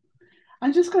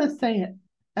 I'm just gonna say it.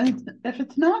 And if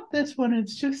it's not this one,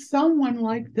 it's just someone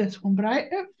like this one. But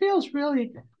it feels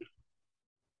really.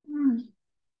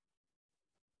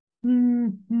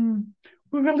 Mm,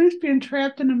 We've at least been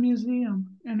trapped in a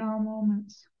museum in all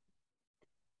moments.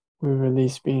 We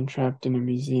release being trapped in a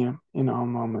museum in all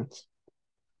moments.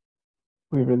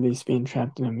 We release being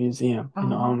trapped in a museum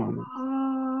in all moments.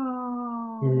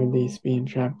 We release being Oh.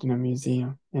 trapped in a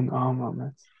museum in all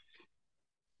moments.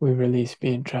 We release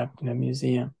being trapped in a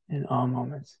museum in all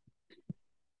moments.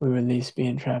 We release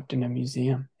being trapped in a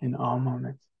museum in all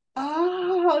moments.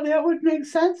 Oh, that would make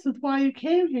sense with why you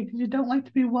came here, because you don't like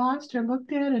to be watched or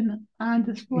looked at and on Yeah,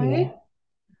 display.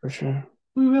 for sure.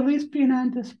 We release being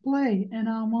on display in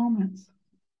all moments.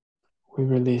 We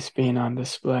release being on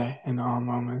display in all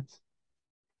moments.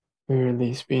 We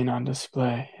release being on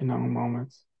display in all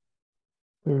moments.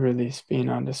 We release being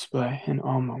on display in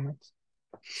all moments.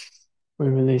 We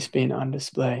release being on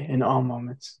display in all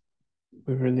moments.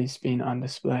 We release being on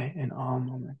display in all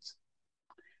moments.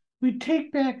 We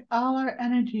take back all our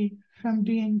energy from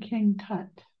being King Tut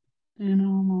in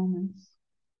all moments.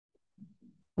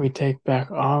 We take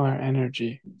back all our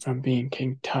energy from being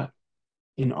King Tut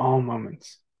in all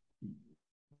moments.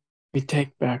 We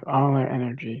take back all our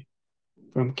energy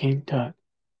from King Tut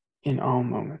in all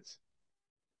moments.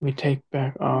 We take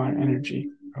back all our energy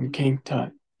from King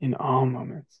Tut in all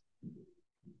moments.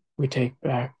 We take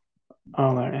back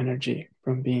all our energy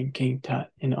from being King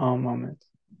Tut in all moments.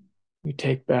 We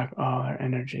take back all our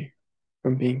energy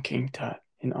from being King Tut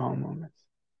in all moments.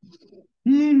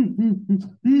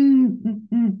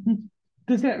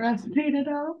 Does that resonate at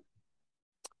all?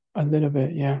 A little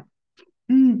bit, yeah.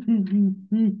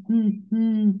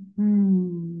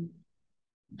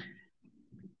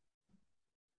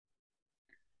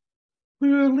 We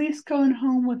were at least going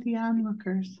home with the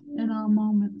onlookers in all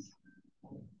moments.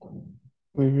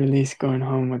 We release going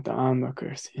home with the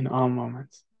onlookers in all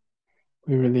moments.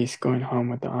 We release going home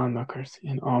with the onlookers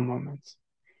in all moments.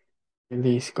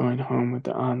 Release going home with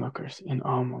the onlookers in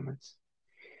all moments.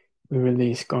 We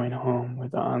release going home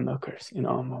with the onlookers in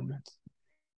all moments.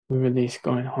 We release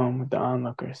going home with the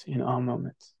onlookers in all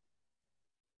moments.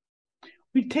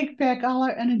 We take back all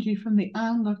our energy from the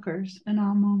onlookers in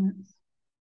all moments.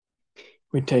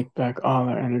 We take back all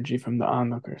our energy from the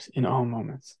onlookers in all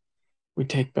moments. We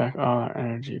take back all our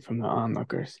energy from the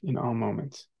onlookers in all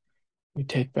moments. We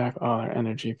take back all our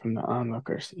energy from the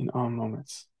onlookers in all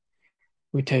moments.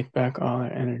 We take back all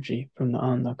our energy from the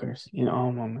onlookers in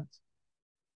all moments.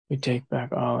 We take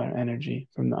back all our energy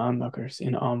from the onlookers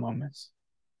in all moments.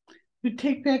 We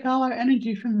take back all our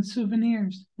energy from the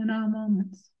souvenirs in all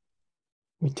moments.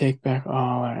 We take back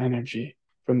all our energy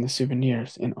from the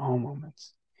souvenirs in all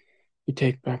moments. We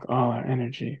take back all our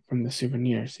energy from the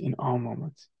souvenirs in all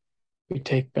moments. We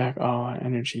take back all our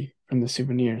energy from the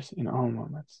souvenirs in all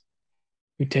moments.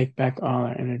 We take back all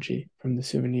our energy from the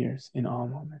souvenirs in all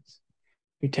moments.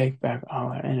 We take back all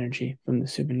our energy from the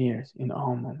souvenirs in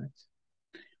all moments.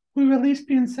 We release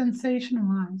being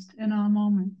sensationalized in all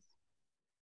moments.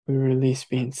 We release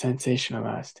being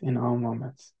sensationalized in all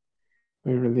moments.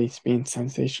 We release being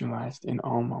sensationalized in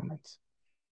all moments.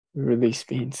 We release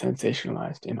being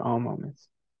sensationalized in all moments.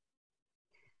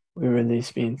 We release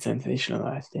being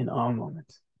sensationalized in all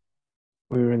moments.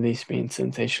 We release being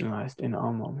sensationalized in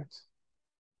all moments.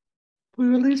 We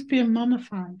release being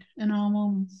mummified in all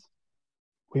moments.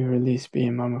 We release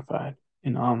being mummified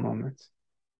in all moments.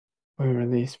 We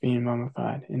release being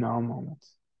mummified in all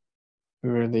moments. We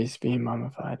release being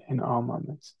mummified in all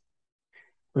moments.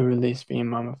 We release being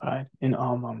mummified in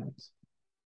all moments.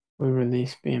 We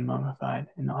release being mummified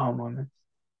in all moments.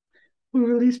 We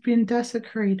release being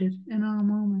desecrated in all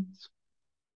moments.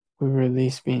 We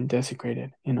release being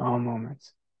desecrated in all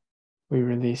moments. We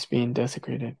release being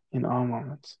desecrated in all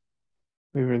moments.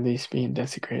 We release being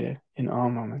desecrated in all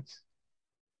moments.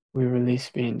 We release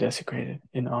being desecrated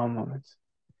in all moments.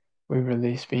 We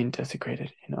release being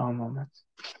desecrated in all moments.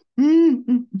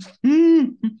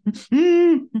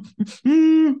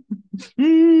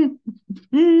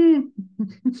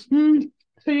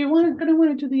 So you're going to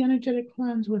want to do the energetic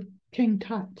cleanse with King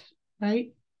Tut,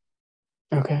 right?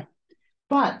 Okay.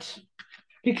 But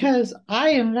because I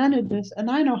invented this and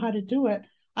I know how to do it,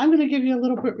 I'm going to give you a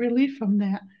little bit relief from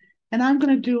that, and I'm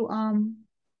going to do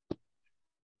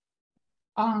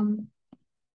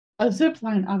a zip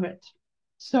line of it.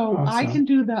 So I can Awesome.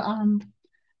 do the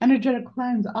energetic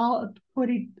cleanse, all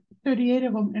 38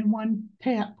 of them in one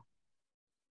tap.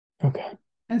 Okay.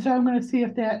 And so I'm going to see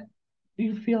if that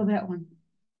you feel that one.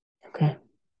 Okay.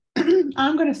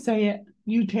 I'm going to say it,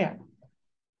 you tap.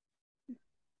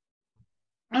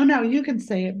 Oh no, you can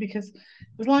say it, because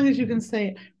as long as you can say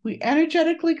it, we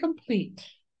energetically complete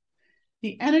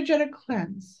the energetic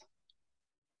cleanse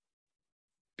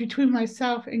between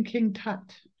myself and King Tut.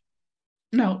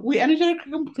 No, we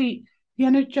energetically complete the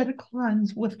energetic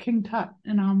cleanse with King Tut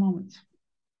in our moments.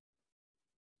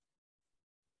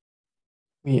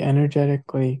 We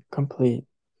energetically complete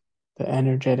the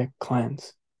energetic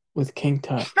cleanse with King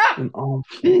Tut in all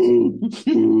moments.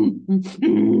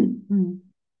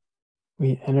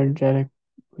 We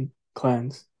energetically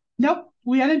cleanse. Nope,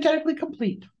 we energetically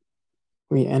complete.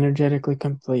 We energetically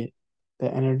complete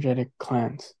the energetic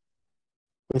cleanse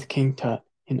with King Tut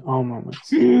in all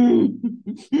moments.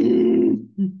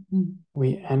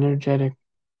 We energetic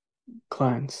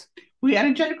cleanse. We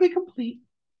energetically complete.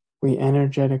 We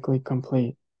energetically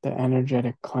complete the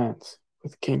energetic cleanse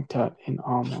with King Tut in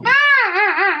all moments.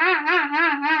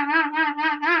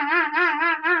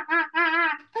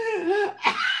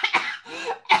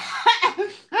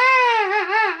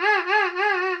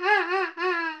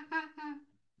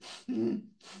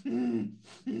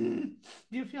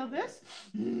 Do you feel this?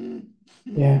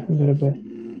 Yeah, a little bit.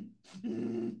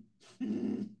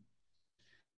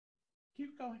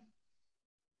 Keep going.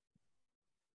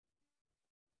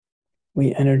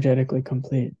 We energetically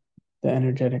complete the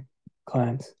energetic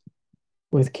cleanse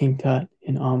with King Tut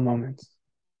in all moments.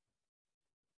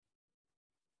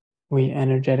 We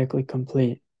energetically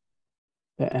complete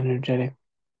the energetic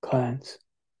cleanse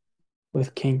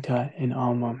with King Tut in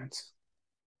all moments.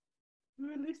 We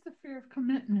release the fear of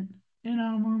commitment in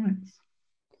all moments.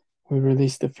 We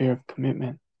release the fear of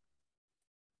commitment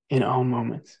in all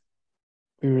moments.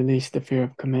 We release the fear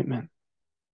of commitment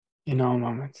in all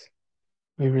moments.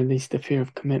 We release the fear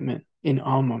of commitment in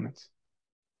all moments.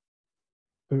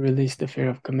 We release the fear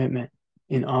of commitment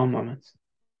in all moments.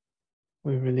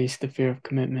 We release the fear of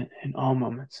commitment in all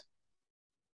moments.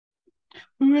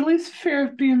 We release fear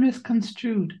of being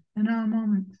misconstrued in all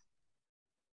moments.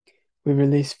 We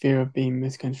release fear of being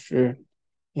misconstrued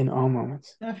in all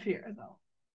moments. The fear, though.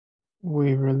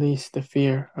 We release the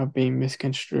fear of being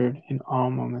misconstrued in all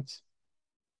moments.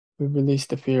 We release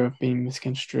the fear of being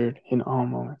misconstrued in all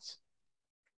moments.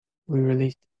 We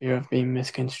release the fear of being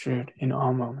misconstrued in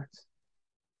all moments.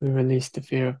 We release the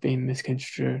fear of being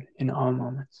misconstrued in all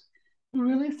moments. We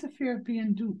release the fear of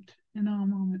being duped in all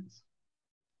moments.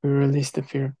 We release the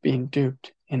fear of being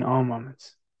duped in all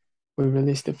moments. We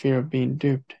release the fear of being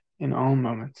duped in all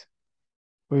moments.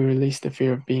 We release the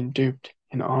fear of being duped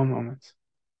in all moments.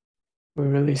 We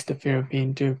release the fear of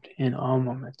being duped in all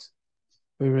moments.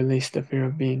 We release the fear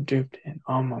of being duped in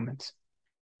all moments.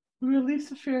 We release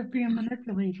the fear of being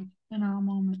manipulated in all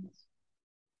moments.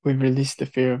 We release the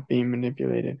fear of being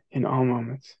manipulated in all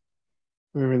moments.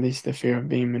 We release the fear of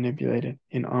being manipulated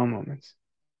in all moments.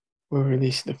 We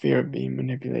release the fear of being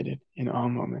manipulated in all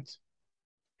moments.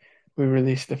 We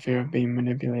release the fear of being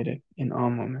manipulated in all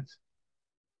moments.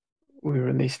 We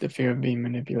release the fear of being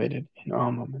manipulated in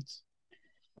all moments.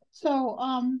 So,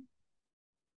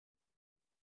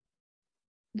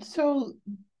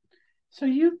 so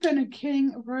you've been a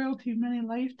king of royalty many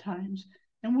lifetimes,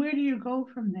 and where do you go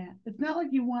from that? It's not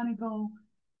like you want to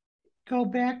go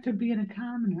back to being a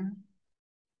commoner,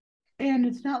 and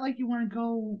it's not like you want to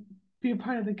go be a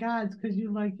part of the gods because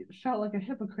you felt like a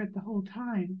hypocrite the whole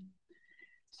time.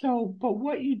 So, but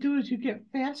what you do is you get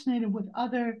fascinated with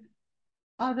other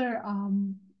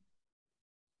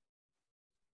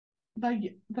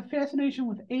like the fascination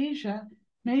with Asia,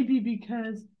 maybe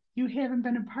because you haven't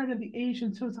been a part of the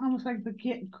Asian, so it's almost like the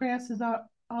grass is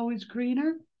always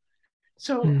greener.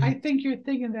 So I think you're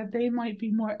thinking that they might be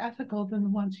more ethical than the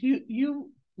ones you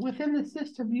within the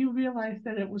system. You realized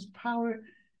that it was power,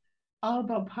 all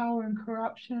about power and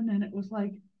corruption, and it was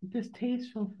like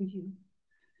distasteful for you.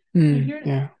 So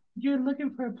Yeah. you're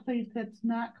looking for a place that's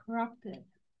not corrupted.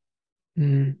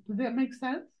 Does that make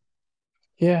sense?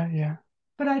 Yeah, yeah.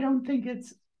 But I don't think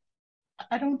it's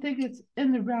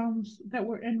in the realms that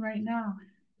we're in right now.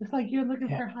 It's like you're looking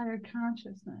Yeah. for higher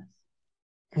consciousness.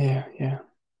 Yeah, yeah.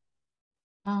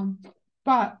 Um,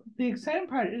 but the exciting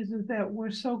part is that we're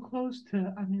so close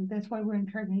to, I mean, that's why we're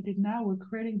incarnated now. We're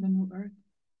creating the new earth.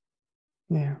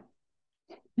 Yeah.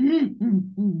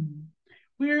 Mm-hmm.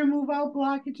 We remove all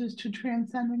blockages to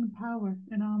transcending power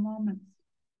in all moments.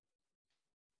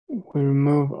 We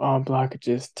remove all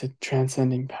blockages to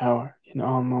transcending power in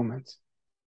all moments.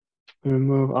 We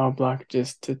remove all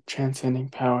blockages to transcending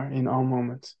power in all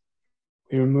moments.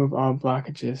 We remove all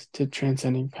blockages to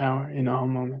transcending power in all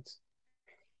moments.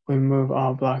 We remove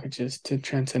all blockages to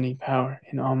transcending power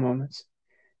in all moments.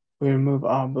 We remove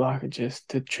all blockages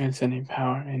to transcending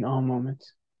power in all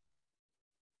moments.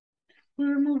 We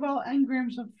remove all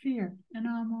engrams of fear in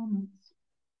all moments.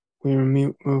 We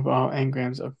remove all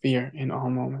engrams of fear in all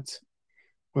moments.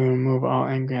 We remove all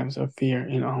engrams of fear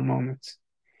in all moments.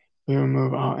 We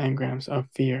remove all engrams of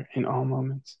fear in all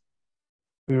moments.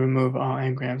 We remove all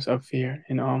engrams of fear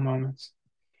in all moments.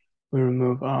 We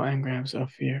remove all engrams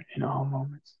of fear in all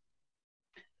moments.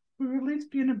 We release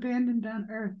being abandoned on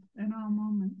earth in all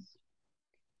moments.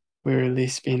 We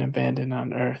release being abandoned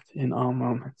on earth in all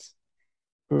moments.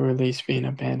 We release being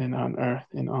abandoned on earth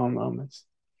in all moments.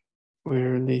 We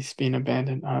release being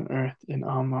abandoned on earth in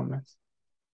all moments.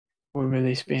 We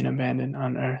release being abandoned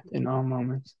on earth in all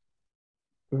moments.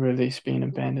 We release being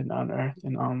abandoned on earth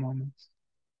in all moments.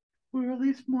 We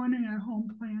release mourning our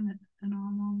home planet in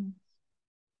all moments.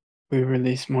 We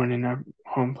release mourning our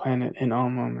home planet in all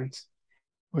moments.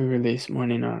 We release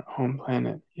mourning our home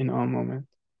planet in all moments.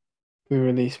 We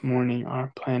release mourning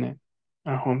our planet,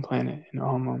 our home planet in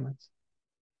all moments.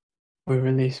 We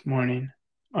release mourning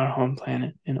our home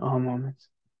planet in all moments.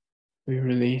 We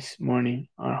release mourning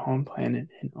our home planet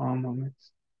in all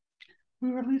moments. We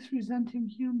release resenting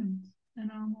humans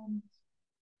in all moments.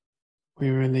 We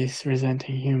release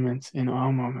resenting humans in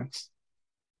all moments.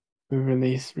 We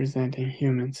release resenting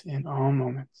humans in all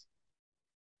moments.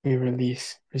 We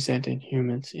release resenting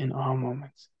humans in all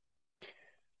moments.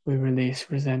 We release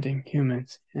resenting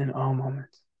humans in all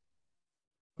moments.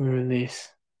 We release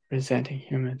resenting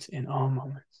humans in all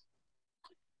moments.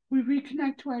 We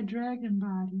reconnect to our dragon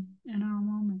body in all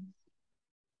moments.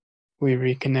 We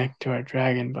reconnect to our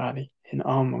dragon body in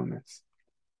all moments.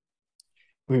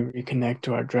 We reconnect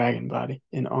to our dragon body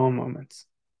in all moments.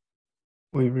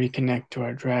 We reconnect to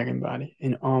our dragon body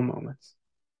in all moments.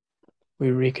 We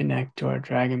reconnect to our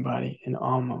dragon body in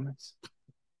all moments.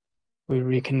 We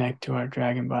reconnect to our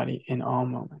dragon body in all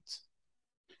moments.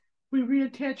 We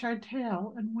reattach our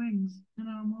tail and wings in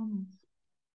all moments.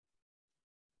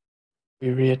 We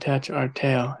reattach our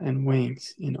tail and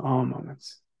wings in all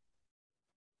moments.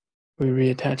 We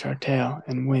reattach our tail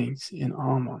and wings in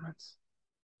all moments.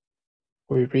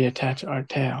 We reattach our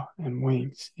tail and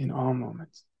wings in all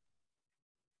moments.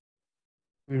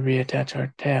 We reattach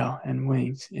our tail and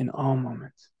wings in all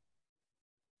moments.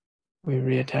 We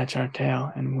reattach our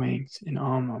tail and wings in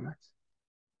all moments.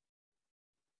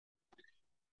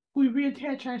 We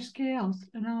reattach our scales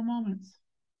in all moments.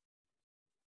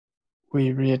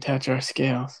 We reattach our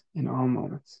scales in all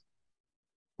moments.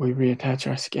 We reattach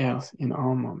our scales in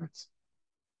all moments.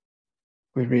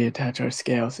 We reattach our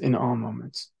scales in all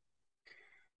moments.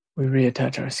 We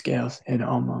reattach our scales in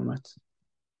all moments.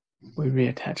 We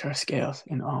reattach our scales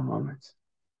in all moments.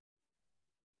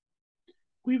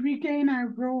 We regain our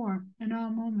roar in all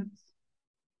moments.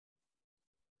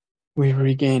 We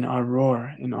regain our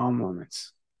roar in all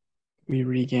moments. We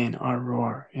regain our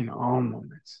roar in all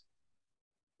moments.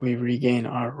 We regain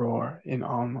our roar in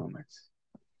all moments.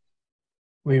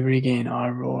 We regain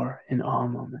our roar in all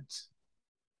moments.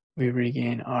 We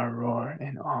regain our roar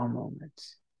in all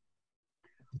moments.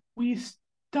 We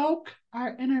stoke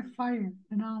our inner fire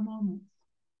in all moments.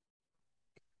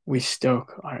 We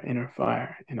stoke our inner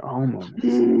fire in all moments.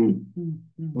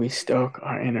 We stoke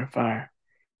our inner fire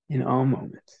in all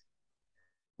moments.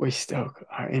 We stoke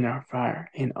our inner fire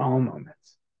in all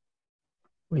moments.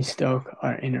 We stoke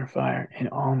our inner fire in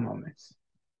all moments.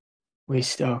 We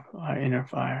stoke our inner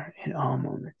fire in all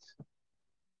moments.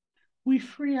 We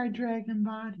free our dragon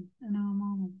body in all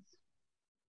moments.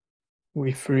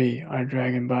 We free our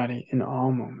dragon body in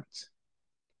all moments.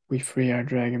 We free our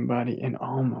dragon body in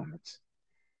all moments.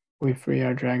 We free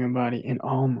our dragon body in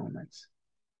all moments.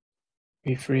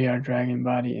 We free our dragon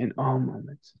body in all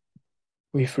moments.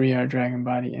 We free our dragon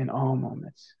body in all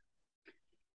moments.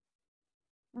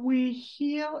 We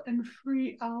heal and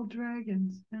free all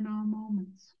dragons in all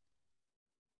moments.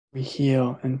 We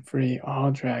heal and free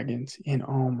all dragons in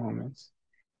all moments.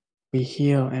 We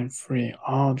heal and free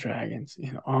all dragons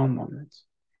in all moments.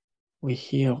 We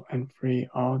heal and free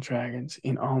all dragons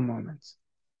in all moments.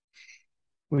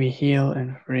 We heal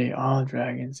and free all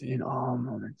dragons in all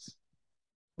moments.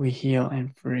 We heal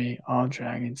and free all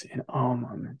dragons in all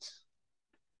moments.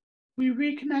 We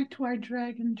reconnect to our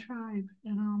dragon tribe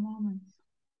in all moments.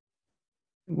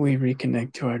 We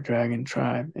reconnect to our dragon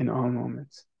tribe in all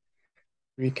moments.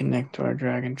 Reconnect to our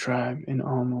dragon tribe in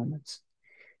all moments.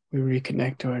 We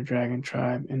reconnect to our dragon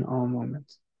tribe in all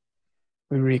moments.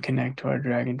 We reconnect to our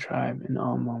dragon tribe in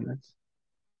all moments.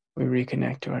 We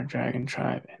reconnect to our dragon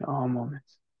tribe in all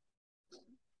moments.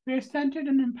 We are centered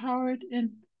and empowered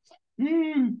in.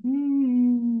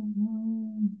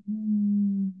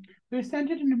 We're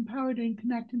centered and empowered in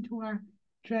connecting to our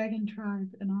dragon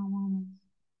tribe in all moments.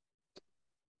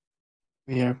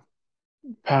 We are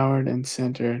powered and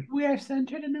centered. We are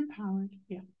centered and empowered.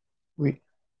 Yeah. We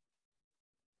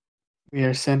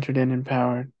are centered and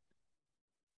empowered.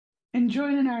 And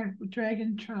join our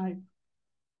dragon tribe.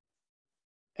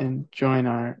 And join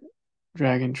our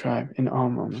dragon tribe in all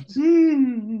moments.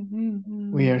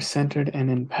 We are centered and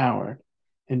empowered.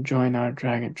 And join our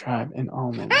dragon tribe in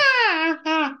all moments.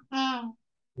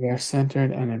 We are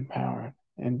centered and empowered.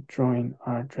 And join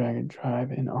our dragon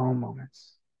tribe in all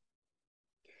moments.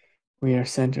 We are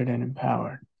centered and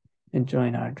empowered. And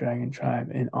join our dragon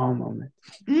tribe in all moments.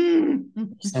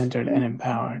 Centered and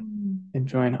empowered. And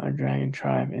join our dragon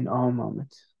tribe in all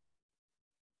moments.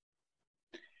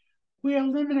 We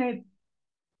eliminate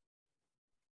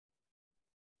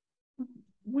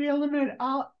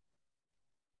all.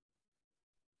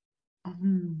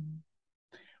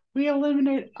 We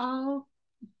eliminate all.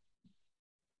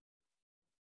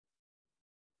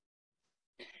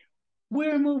 We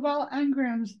remove all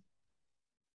engrams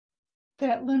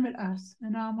that limit us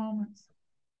in all moments.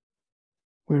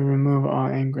 We remove all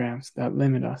engrams that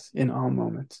limit us in all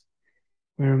moments.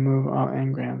 We remove all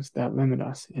engrams that limit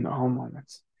us in all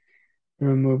moments. We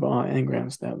remove all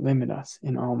engrams that limit us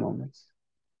in all moments.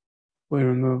 We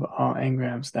remove all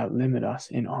engrams that limit us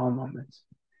in all moments.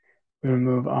 We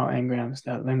remove all engrams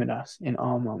that limit us in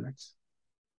all moments.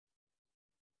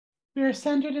 We are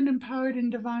centered and empowered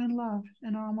in divine love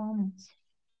in all moments.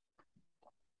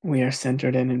 We are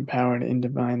centered and empowered in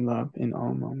divine love in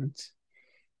all moments.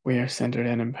 We are centered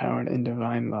and empowered in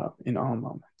divine love in all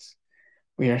moments.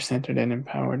 We are centered and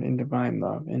empowered in divine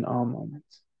love in all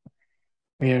moments.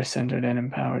 We are centered and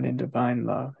empowered in divine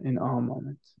love in all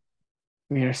moments.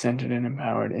 We are centered and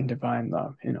empowered in divine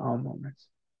love in all moments.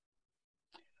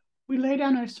 We lay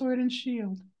down our sword and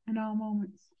shield in all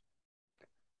moments.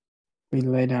 We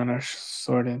lay down our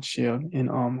sword and shield in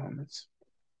all moments.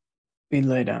 We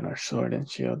lay down our sword and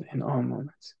shield in all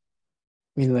moments.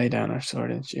 We lay down our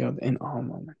sword and shield in all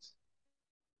moments.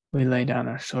 We lay down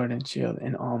our sword and shield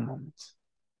in all moments.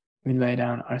 We lay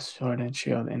down our sword and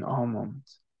shield in all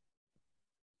moments.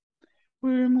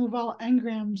 We remove all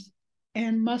engrams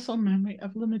and muscle memory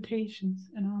of limitations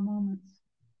in all moments.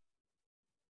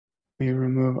 We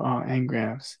remove all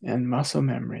engrams and muscle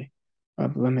memory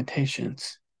of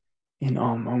limitations in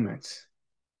all moments.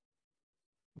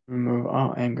 We remove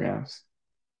all engrams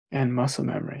and muscle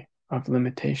memory of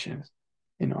limitations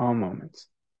in all moments.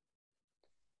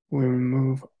 We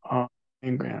remove all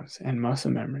engrams and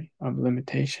muscle memory of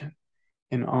limitation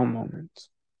in all moments.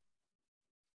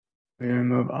 We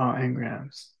remove all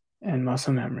engrams and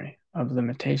muscle memory of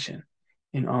limitation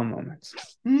in all moments.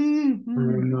 We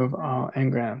remove all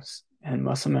engrams and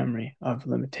muscle memory of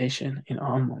limitation in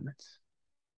all moments.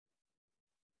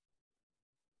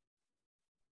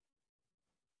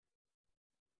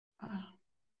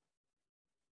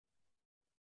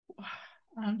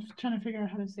 I'm just trying to figure out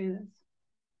how to say this.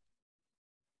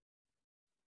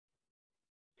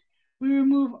 We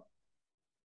remove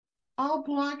all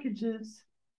blockages.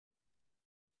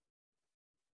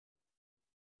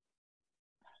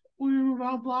 We remove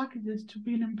all blockages to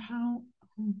being empowered.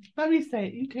 Let me say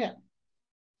it, you can't.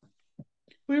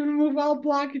 We remove all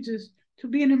blockages to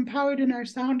being empowered in our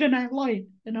sound and our light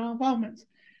in all moments.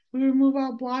 We remove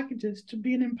all blockages to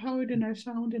being empowered in our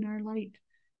sound and our light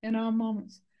in all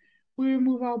moments. We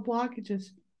remove all blockages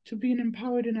to being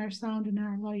empowered in our sound and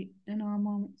our light in all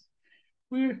moments.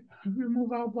 We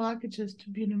remove all blockages to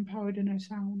being empowered in our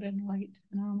sound and light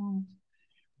in all moments.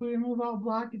 We remove all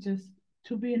blockages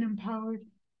to being empowered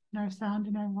in our sound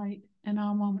and our light in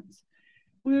all moments.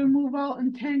 We remove all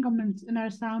entanglements in our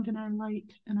sound and our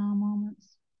light in all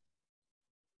moments.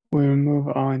 We remove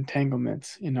all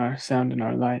entanglements in our sound and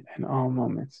our light in all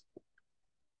moments.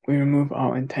 We remove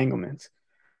all entanglements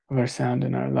of our sound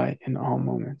and our light in all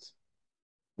moments.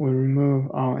 We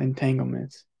remove all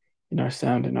entanglements in our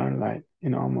sound and our light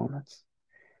in all moments.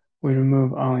 We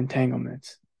remove all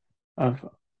entanglements of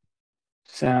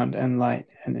sound and light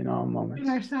and in all In moments.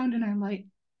 our sound and our light.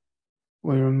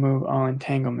 We remove all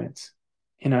entanglements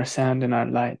in our sound and our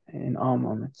light in all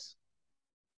moments.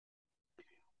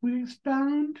 We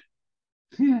expound.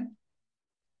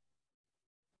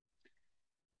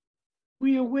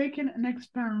 We awaken and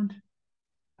expound.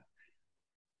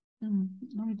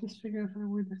 Let me just figure out how to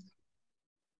word this.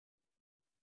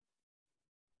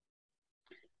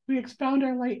 We expound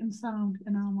our light and sound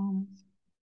in all moments.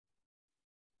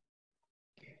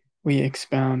 We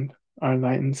expound our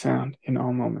light and sound in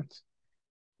all moments.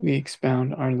 We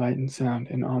expound our light and sound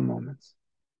in all moments.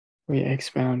 We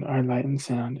expound our light and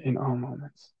sound in all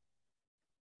moments.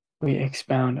 We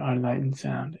expound our light and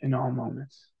sound in all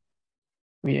moments.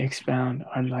 We expound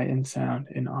our light and sound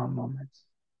in all moments.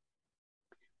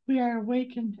 We are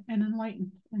awakened and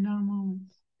enlightened in all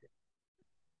moments.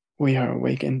 We are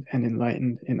awakened and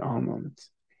enlightened in all moments.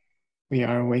 We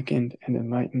are awakened and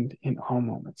enlightened in all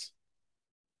moments.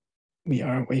 We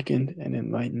are awakened and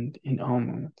enlightened in all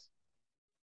moments.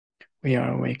 We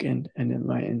are awakened and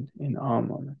enlightened in all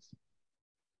moments.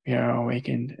 We are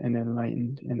awakened and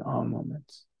enlightened in all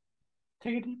moments.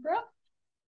 Take a deep breath.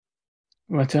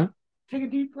 What's up? Take a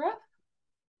deep breath.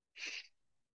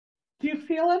 Do you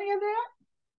feel any of that?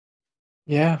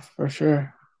 Yeah, for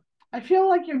sure. I feel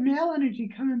like your male energy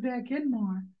coming back in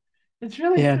more. It's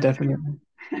really Yeah, starting definitely.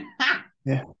 to.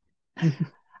 Yeah.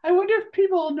 I wonder if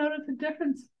people will notice a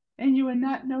difference in you and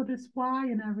not notice why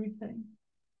and everything.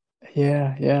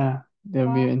 Yeah. That'll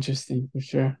be Wow. interesting for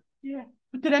sure. Yeah.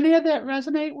 But did any of that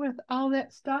resonate with all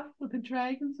that stuff with the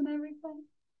dragons and everything?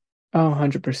 Oh,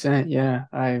 100%. Yeah.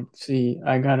 I see.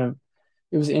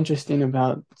 It was interesting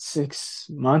about 6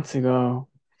 months ago.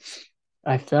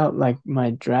 I felt like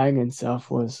my dragon self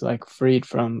was like freed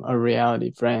from a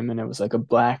reality frame, and it was like a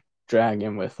black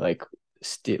dragon with like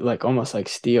steel, like almost like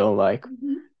steel, like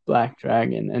Mm-hmm. black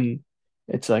dragon. And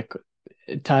it's like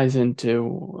it ties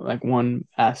into like one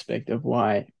aspect of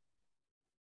why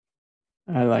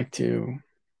I like to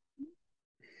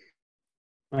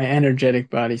my energetic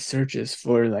body searches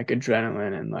for like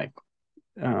adrenaline and like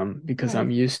because Right.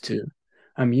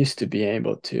 I'm used to being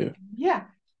able to Yeah.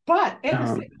 But at the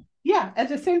um same yeah, at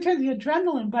the same time the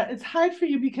adrenaline, but it's hard for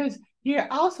you because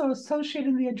you're also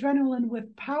associating the adrenaline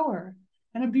with power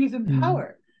and abusing mm,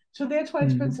 power. So that's why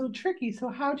it's been mm, so tricky. So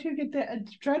how do you get that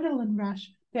adrenaline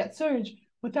rush, that surge,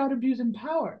 without abusing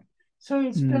power? So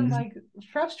it's been mm, like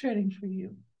frustrating for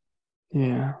you.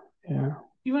 yeah, yeah.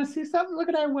 You want to see something? Look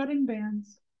at our wedding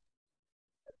bands.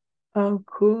 Oh,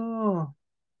 cool.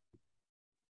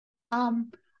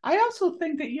 Um, I also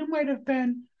think that you might have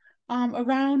been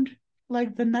around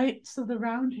like the Knights of the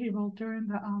Round Table during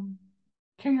the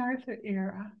King Arthur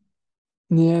era.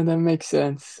 Yeah, that makes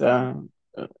sense. Uh,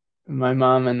 my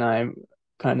mom and I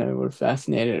kind of were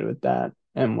fascinated with that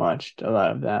and watched a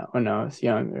lot of that when I was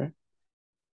younger.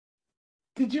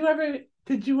 Did you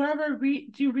ever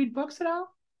read do you read books at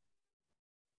all?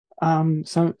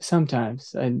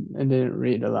 Sometimes I didn't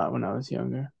read a lot when I was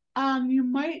younger. You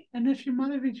might, and if your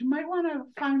mother reads, you might want to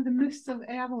find the Mists of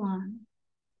Avalon.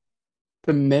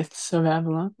 The Myths of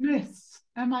Avalon? Mists,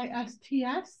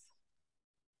 Mists.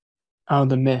 Oh,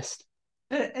 The Mist.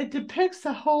 It depicts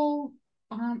the whole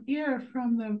era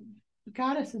from the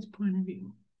goddess's point of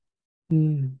view.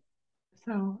 Mm,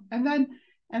 So, and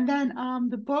then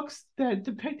the books that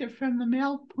depict it from the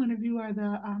male point of view are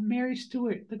the Mary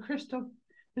Stuart, the Crystal.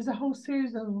 There's a whole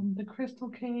series of them: the Crystal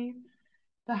Cave,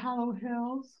 the Hollow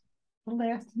Hills, the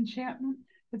Last Enchantment.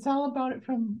 It's all about it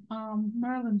from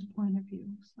Merlin's point of view.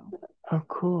 So, oh,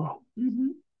 cool.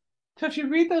 mhm. So if you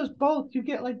read those both, you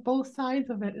get like both sides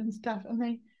of it and stuff. And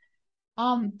they,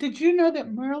 did you know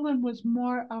that Merlin was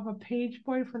more of a page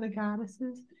boy for the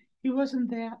goddesses? He wasn't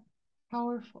that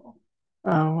powerful.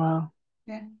 Oh, wow.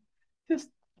 Yeah, just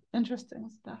interesting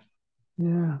stuff.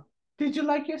 Yeah. Did you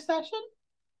like your session?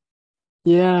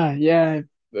 Yeah.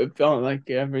 It felt like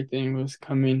everything was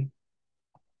coming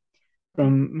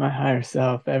from my higher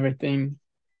self. Everything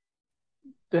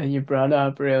that you brought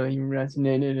up really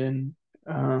resonated and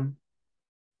um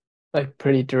like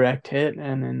pretty direct hit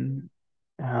and in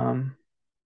um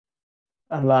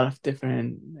a lot of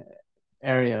different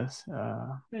areas.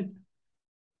 Good.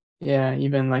 Yeah,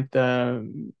 even like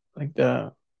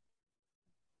the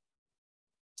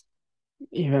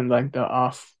even like the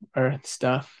off earth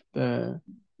stuff, the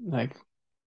like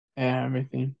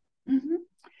everything. Hmm.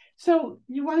 So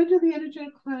you want to do the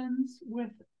energetic cleanse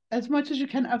with as much as you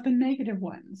can of the negative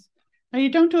ones. Now you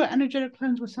don't do an energetic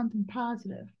cleanse with something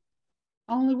positive,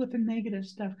 only with the negative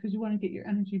stuff because you want to get your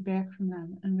energy back from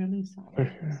them and release all For of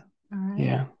this. sure. All right.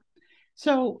 Yeah.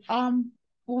 So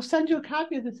we'll send you a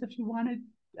copy of this if you wanted.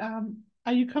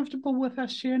 Are you comfortable with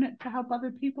us sharing it to help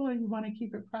other people, or you want to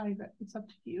keep it private? It's up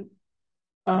to you.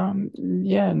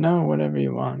 Yeah, no, whatever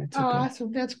you want. It's Oh, okay.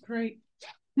 awesome. That's great.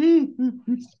 Mm, mm,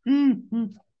 mm, mm, mm,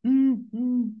 mm,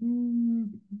 mm,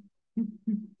 mm,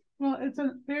 mm. Well, it's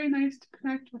very nice to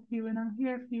connect with you, and I'm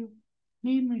here if you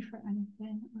need me for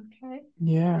anything. Okay.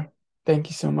 Yeah. Thank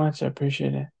you so much. I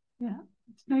appreciate it. Yeah.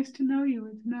 It's nice to know you.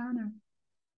 It's an honor.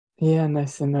 Yeah,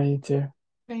 nice to know you too.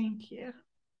 Thank you.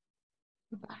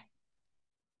 Bye.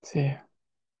 See you.